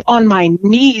went on my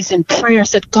knees in prayer,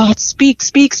 said, God, speak.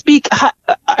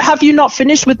 Have you not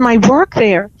finished with my work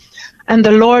there? And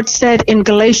the Lord said in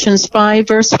Galatians 5,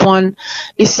 verse 1,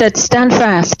 he said, stand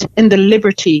fast in the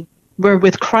liberty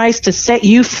wherewith Christ has set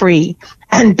you free,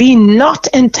 and be not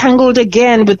entangled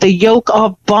again with the yoke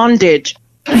of bondage.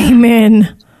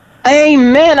 Amen.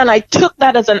 Amen. And I took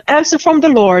that as an answer from the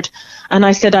Lord, and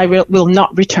I said, I will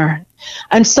not return.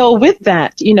 And so with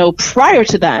that, prior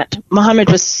to that, Muhammad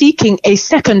was seeking a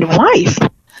second wife.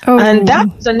 And that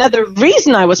was another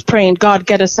reason I was praying, God,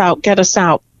 get us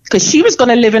out. Because she was going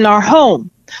to live in our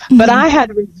home. But I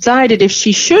had decided if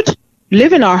she should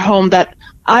live in our home, that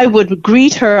I would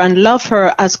greet her and love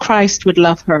her as Christ would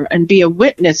love her and be a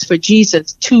witness for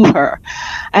Jesus to her.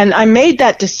 And I made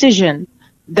that decision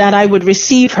that I would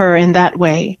receive her in that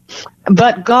way.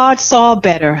 But God saw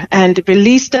better and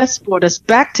released us, brought us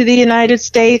back to the United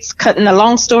States, cutting a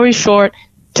long story short,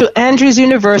 to Andrews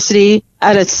University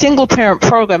at a single parent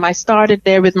program. I started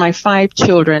there with my 5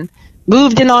 children.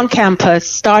 Moved in on campus,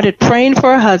 started praying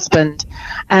for a husband,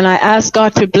 and I asked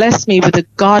God to bless me with a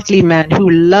godly man who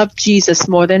loved Jesus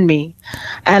more than me.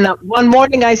 And one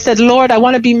morning I said, Lord, I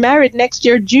want to be married next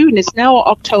year, June. It's now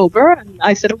October. And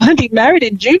I said, I want to be married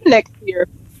in June next year.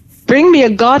 Bring me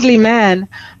a godly man.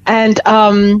 And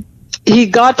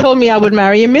God told me I would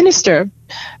marry a minister.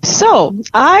 So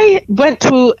I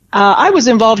I was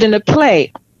involved in a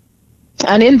play.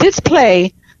 And in this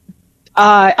play,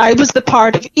 I was the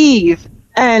part of Eve,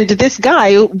 and this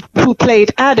guy who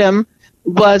played Adam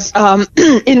was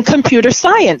in computer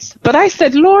science. But I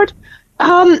said, Lord,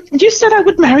 you said I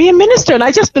would marry a minister, and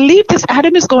I just believe this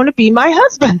Adam is going to be my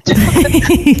husband.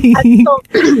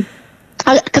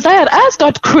 Because I had asked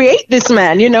God to create this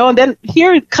man, and then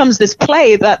here comes this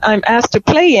play that I'm asked to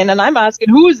play in, and I'm asking,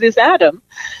 who is this Adam?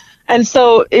 And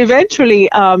so eventually,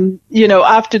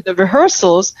 after the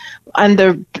rehearsals and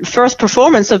the first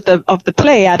performance of the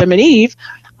play, Adam and Eve,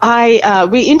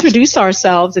 we introduced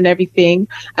ourselves and everything.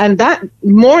 And that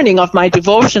morning of my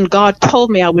devotion, God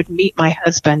told me I would meet my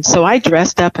husband. So I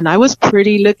dressed up and I was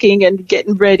pretty looking and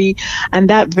getting ready. And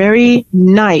that very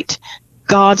night,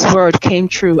 God's word came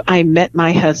true. I met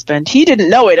my husband. He didn't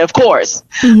know it, of course,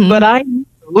 but I knew,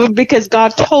 because God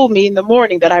told me in the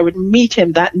morning that I would meet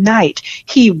him that night.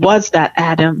 He was that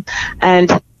Adam,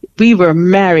 and we were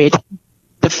married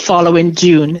the following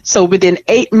June. So within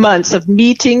 8 months of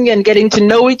meeting and getting to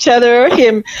know each other,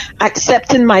 him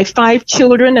accepting my 5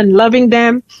 children and loving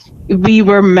them, we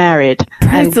were married.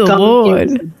 Praise the Lord.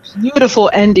 Gave us a beautiful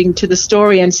ending to the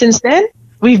story. And since then,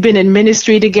 we've been in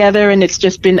ministry together, and it's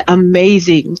just been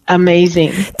amazing.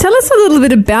 Tell us a little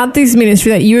bit about this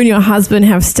ministry that you and your husband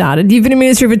have started. You've been in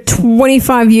ministry for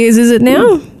 25 years, is it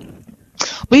now?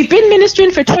 We've been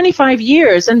ministering for 25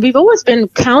 years, and we've always been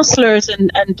counselors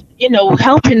and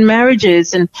helping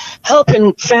marriages and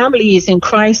helping families in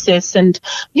crisis and,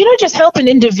 just helping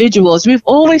individuals. We've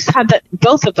always had that,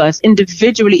 both of us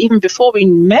individually, even before we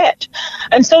met.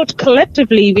 And so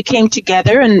collectively we came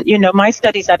together, and, my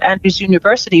studies at Andrews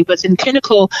University was in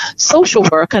clinical social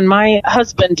work, and my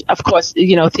husband, of course,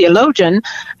 theologian,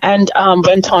 and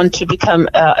went on to become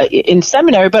in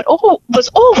seminary, but was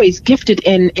always gifted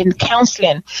in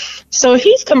counseling. So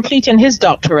he's completing his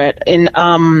doctorate in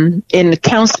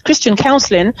Christian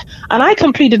counseling, and I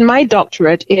completed my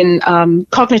doctorate in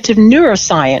cognitive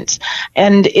neuroscience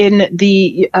and in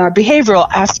the behavioral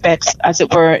aspects, as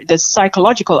it were, the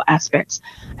psychological aspects.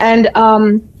 And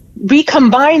we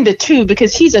combine the two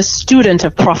because he's a student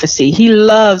of prophecy. He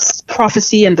loves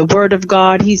prophecy and the word of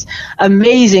God. He's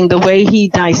amazing the way he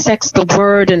dissects the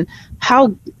word, and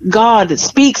how God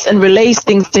speaks and relays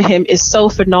things to him is so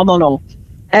phenomenal.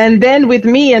 And then with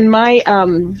me and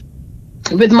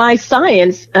with my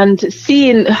science, and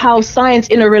seeing how science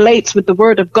interrelates with the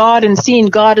word of God, and seeing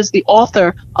God as the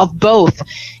author of both,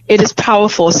 it is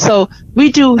powerful. So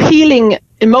we do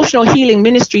emotional healing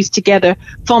ministries together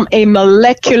from a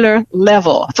molecular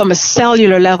level, from a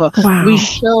cellular level. Wow. We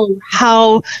show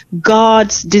how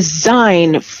God's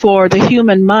design for the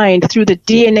human mind through the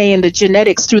DNA and the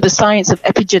genetics, through the science of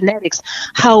epigenetics,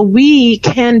 how we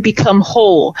can become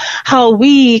whole, how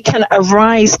we can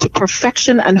arise to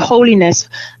perfection and holiness.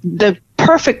 The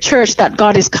perfect church that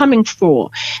God is coming for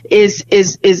is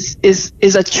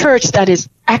a church that is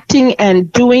acting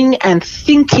and doing and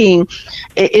thinking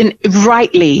in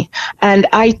rightly. And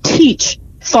I teach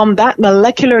from that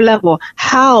molecular level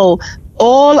how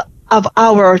all of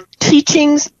our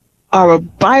teachings, our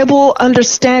Bible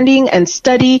understanding and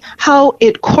study, how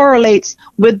it correlates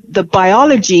with the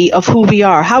biology of who we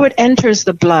are, how it enters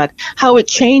the blood, how it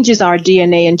changes our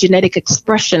DNA and genetic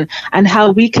expression, and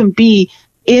how we can be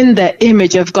in the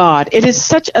image of God. It is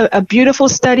such a beautiful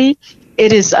study.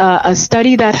 It is a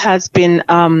study that has been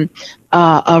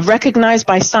recognized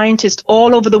by scientists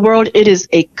all over the world. It is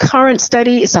a current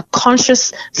study. It's a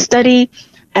conscious study.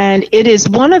 And it is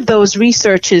one of those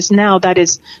researches now that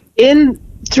is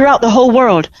throughout the whole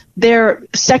world. Their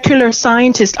secular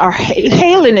scientists are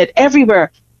hailing it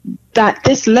everywhere, that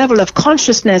this level of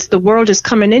consciousness the world is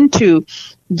coming into.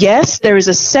 Yes, there is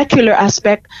a secular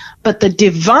aspect, but the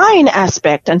divine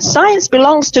aspect, and science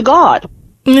belongs to God.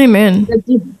 Amen. The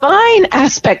divine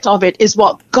aspect of it is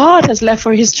what God has left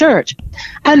for his church.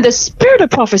 And the spirit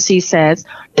of prophecy says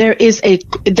there is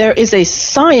a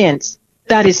science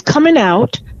that is coming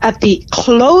out at the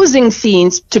closing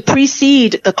scenes to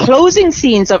precede the closing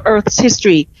scenes of Earth's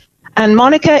history. And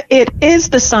Monica, it is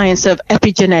the science of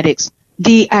epigenetics,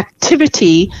 the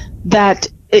activity that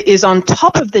is on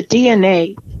top of the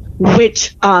DNA,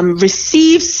 which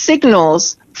receives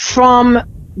signals from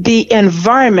the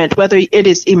environment, whether it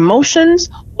is emotions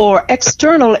or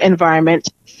external environment,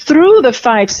 through the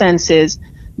five senses,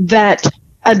 that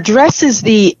addresses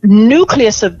the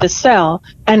nucleus of the cell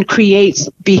and creates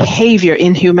behavior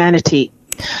in humanity.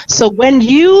 So when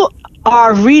you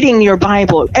are reading your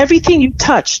Bible, everything you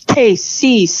touch, taste,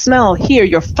 see, smell, hear,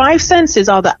 your five senses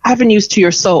are the avenues to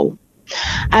your soul.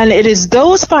 And it is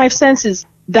those five senses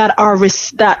that our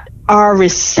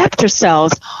receptor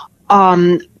cells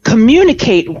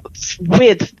communicate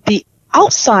with the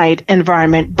outside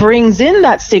environment, brings in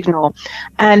that signal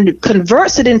and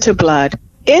converts it into blood,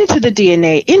 into the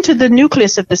DNA, into the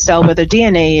nucleus of the cell where the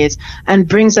DNA is, and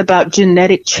brings about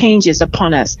genetic changes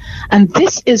upon us. And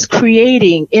this is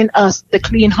creating in us the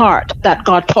clean heart that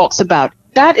God talks about.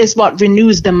 That is what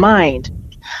renews the mind.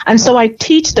 And so I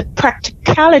teach the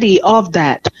practicality of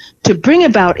that to bring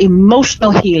about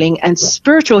emotional healing and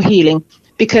spiritual healing,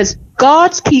 because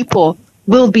God's people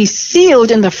will be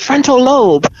sealed in the frontal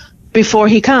lobe before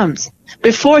he comes.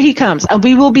 And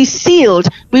we will be sealed,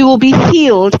 we will be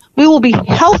healed, we will be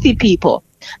healthy people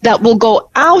that will go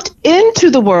out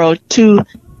into the world to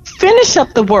finish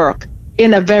up the work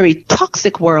in a very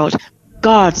toxic world.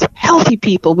 God's healthy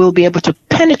people will be able to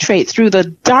penetrate through the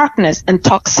darkness and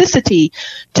toxicity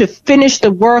to finish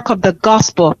the work of the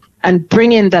gospel and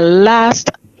bring in the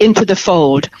last into the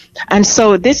fold. And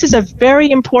so this is a very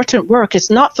important work. It's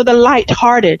not for the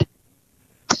light-hearted.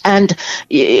 And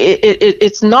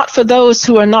it's not for those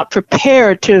who are not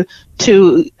prepared to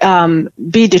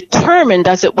be determined,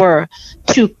 as it were,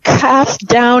 to cast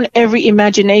down every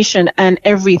imagination and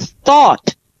every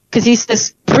thought. Because he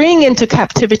says, bring into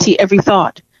captivity every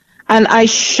thought. And I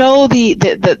show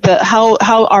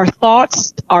how our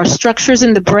thoughts are structures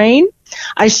in the brain.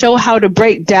 I show how to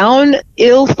break down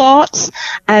ill thoughts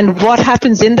and what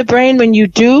happens in the brain when you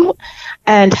do,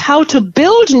 and how to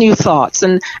build new thoughts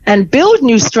and build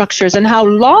new structures, and how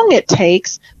long it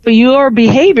takes for your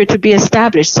behavior to be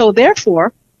established. So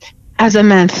therefore, as a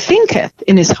man thinketh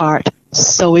in his heart,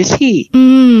 so is he.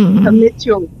 Commit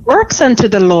your works unto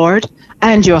the Lord,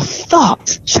 and your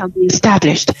thoughts shall be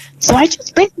established. So I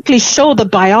just basically show the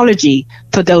biology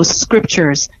for those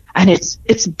scriptures, and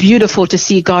it's beautiful to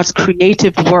see God's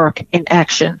creative work in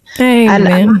action.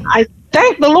 Amen. And I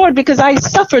thank the Lord, because I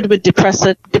suffered with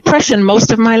depression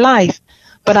most of my life.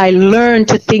 But I learned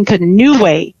to think a new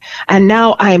way, and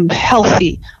now I'm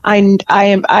healthy.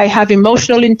 I have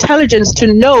emotional intelligence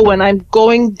to know when I'm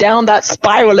going down that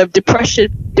spiral of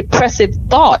depressive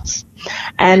thoughts,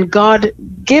 and God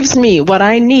gives me what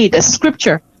I need, a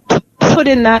scripture to put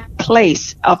in that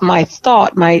place of my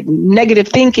thought, my negative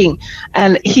thinking,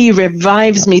 and he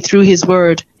revives me through his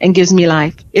word and gives me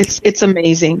life. It's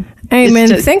amazing. Amen.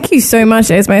 It's just- Thank you so much,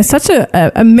 Esme. It's such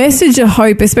a message of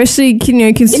hope, especially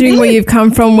considering where you've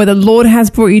come from, where the Lord has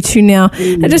brought you to now.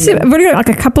 And just we've already got like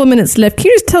a couple of minutes left. Can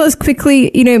you just tell us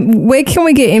quickly, where can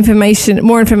we get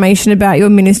more information about your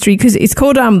ministry? Because it's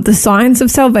called The Science of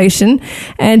Salvation,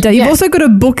 and you've also got a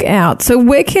book out. So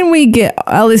where can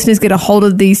our listeners get a hold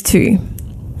of these two?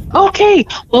 Okay.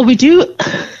 Well, we do.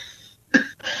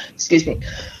 Excuse me.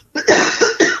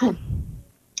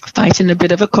 Fighting a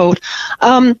bit of a cold.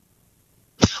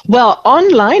 Well,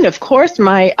 online, of course,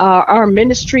 our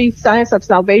ministry, Science of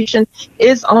Salvation,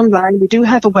 is online. We do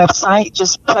have a website.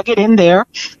 Just plug it in there.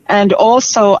 And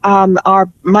also,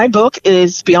 my book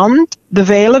is Beyond the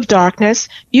Veil of Darkness.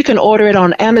 You can order it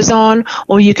on Amazon,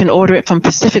 or you can order it from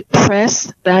Pacific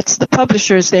Press. That's the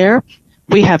publishers there.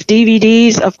 We have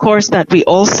DVDs, of course, that we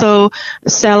also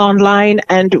sell online,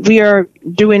 and we are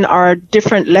doing our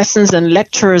different lessons and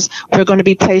lectures. We're going to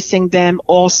be placing them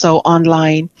also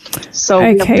online. So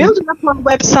we're building up our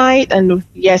website, and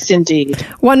yes, indeed.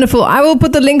 Wonderful. I will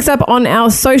put the links up on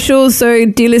our socials. So,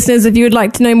 dear listeners, if you would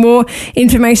like to know more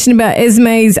information about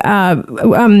Esme's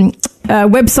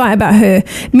website, about her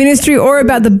ministry, or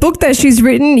about the book that she's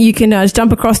written, you can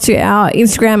jump across to our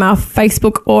Instagram, our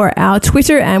Facebook, or our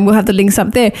Twitter, and we'll have the links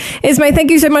up there. Esme,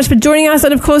 thank you so much for joining us,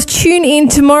 and of course, tune in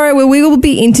tomorrow where we will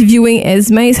be interviewing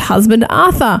Esme's husband,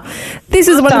 Arthur. This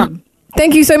is one.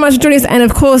 Thank you so much for joining us, and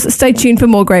of course, stay tuned for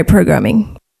more great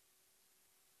programming.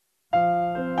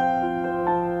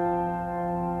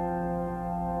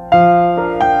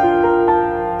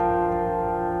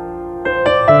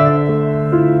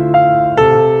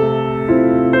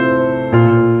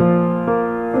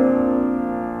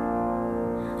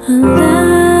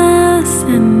 Alas,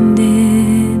 and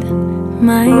did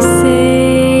my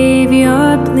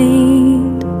Savior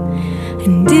bleed?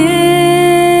 And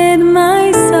did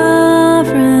my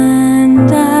sovereign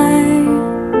die?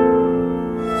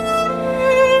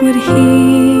 Would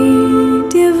he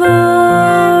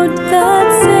devote that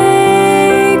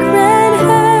sacred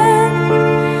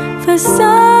head for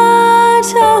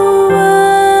such a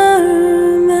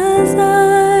worm as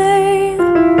I?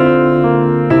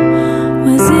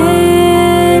 Was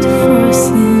it for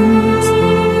sins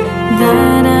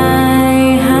that I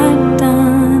had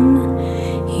done?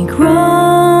 He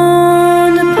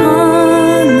groaned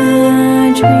upon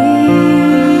the tree.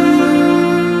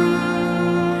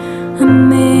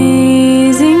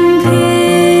 Amazing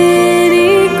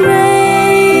pity,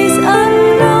 grace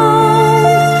unknown,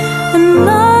 and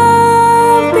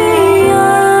love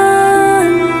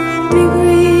beyond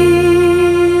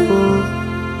degree.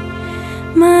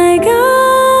 My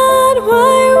God,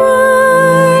 why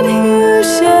would you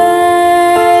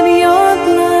shed your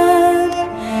blood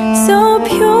so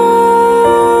pure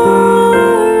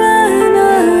and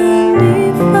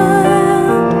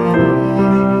undefiled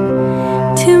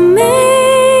to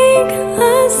make a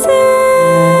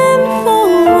sinful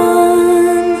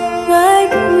one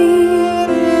like me,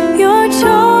 your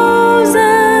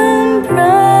chosen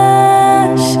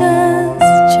precious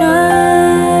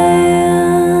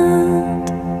child?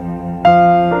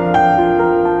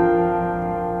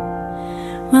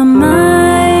 Well,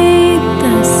 might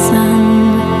the sun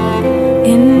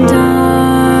in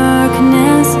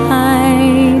darkness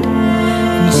hide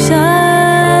and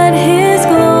shut his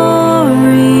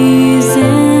glories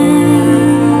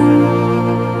in,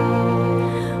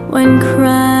 when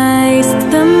Christ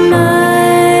the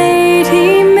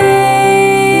mighty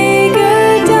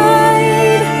Maker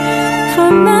died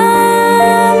for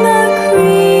man the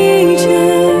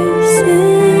creature's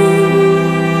sin?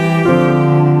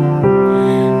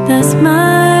 Thus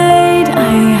might I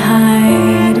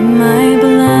hide my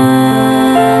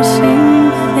blushing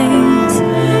face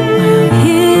while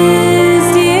his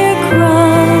dear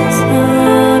cross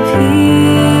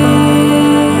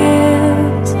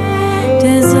appears.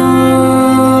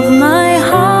 Dissolve my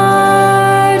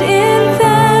heart in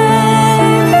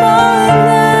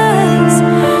thankfulness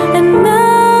and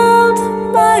melt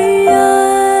my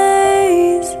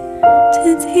eyes to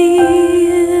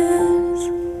tears.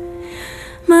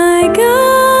 My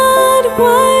God,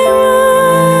 why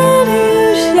would you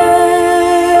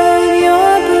shed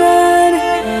your blood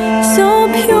so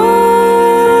pure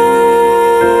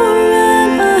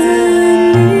and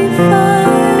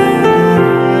undefiled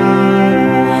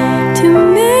to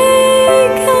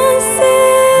make a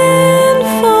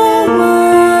sinful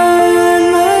one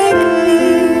like me,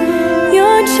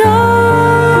 your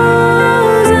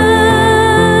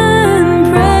chosen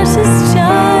precious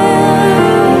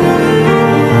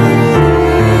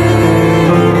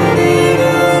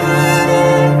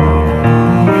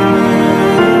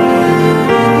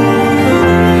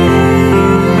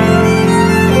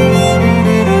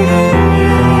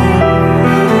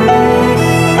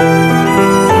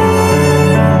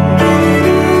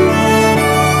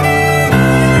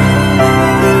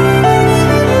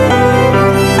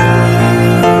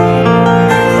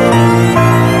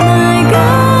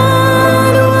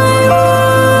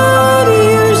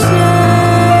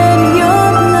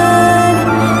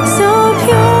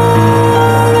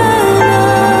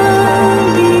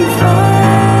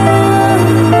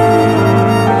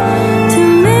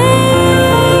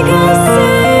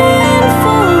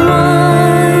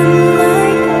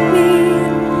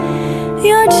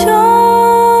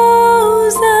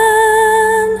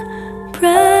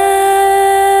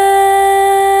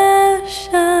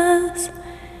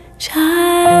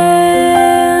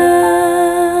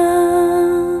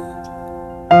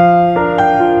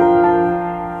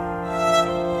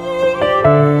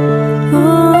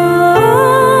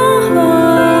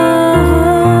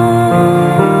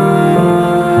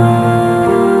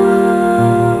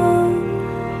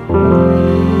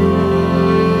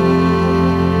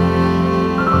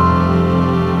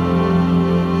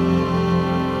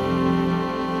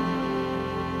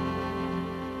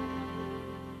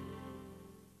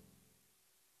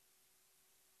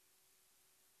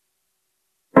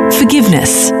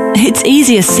Forgiveness. It's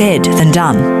easier said than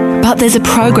done. But there's a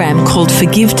program called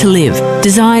Forgive to Live,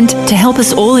 designed to help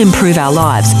us all improve our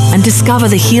lives and discover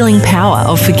the healing power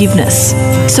of forgiveness.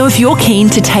 So if you're keen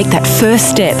to take that first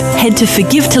step, head to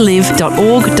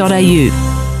forgivetolive.org.au.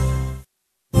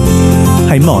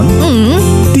 Hey, Mon,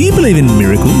 do you believe in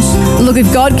miracles? Look,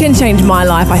 if God can change my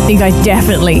life, I think I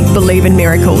definitely believe in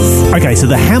miracles. Okay, so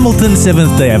the Hamilton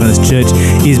Seventh-day Adventist Church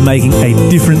is making a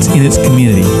difference in its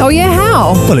community. Oh yeah,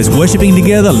 how? Well, it's worshipping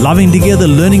together, loving together,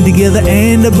 learning together,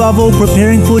 and above all,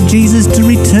 preparing for Jesus to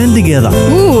return together.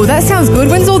 Ooh, that sounds good.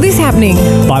 When's all this happening?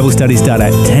 Bible studies start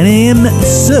at 10 a.m,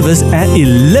 service at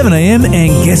 11 a.m,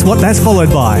 and guess what that's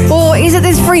followed by? Or is it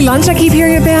this free lunch I keep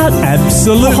hearing about?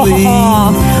 Absolutely.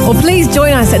 Well, please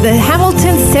join us at the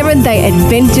Hamilton Seventh-day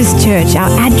Adventist Church.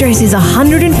 Our address is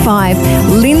 105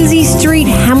 Lindsay Street,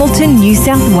 Hamilton, New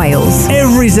South Wales.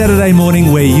 Every Saturday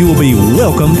morning where you will be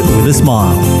welcomed with a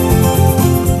smile.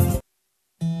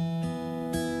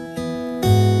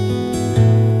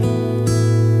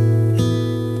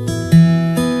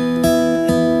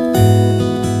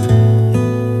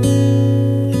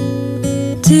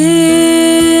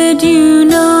 Did you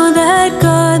know that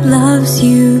God loves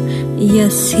you?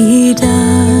 Yes, He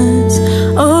does.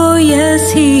 Oh, yes,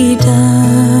 He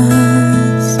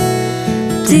does.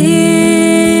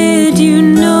 Did you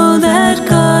know that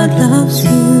God loves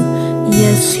you?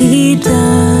 Yes, He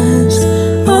does.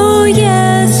 Oh,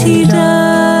 yes, He does.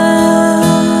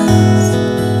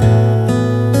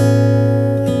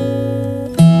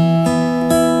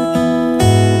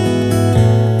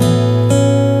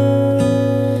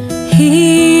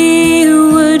 He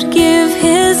would give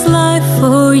His life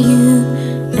for you,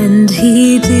 and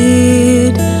He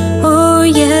did. Oh,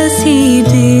 yes, He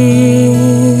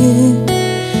did.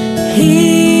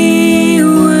 He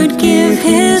would give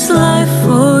His life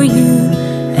for you,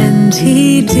 and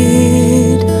He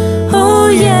did. Oh,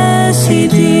 yes, He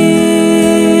did.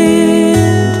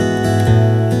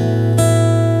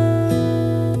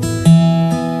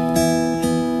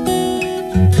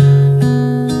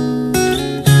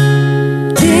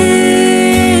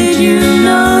 Did you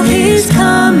know He's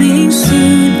coming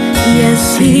soon?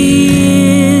 Yes,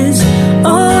 He is.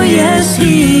 Oh, yes,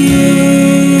 He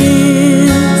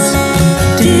is.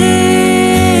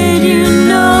 Did you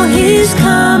know He's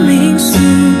coming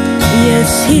soon?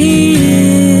 Yes, He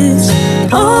is.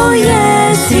 Oh,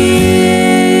 yes, He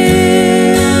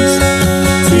is.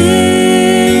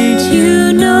 Did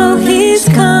you know He's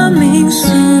coming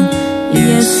soon?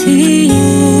 Yes, He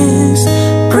is.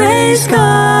 Praise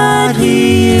God,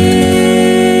 He is.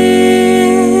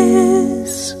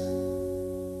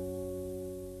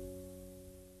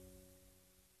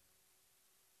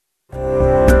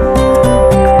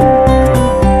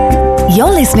 You're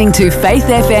listening to Faith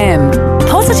FM,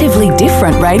 positively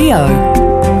different radio.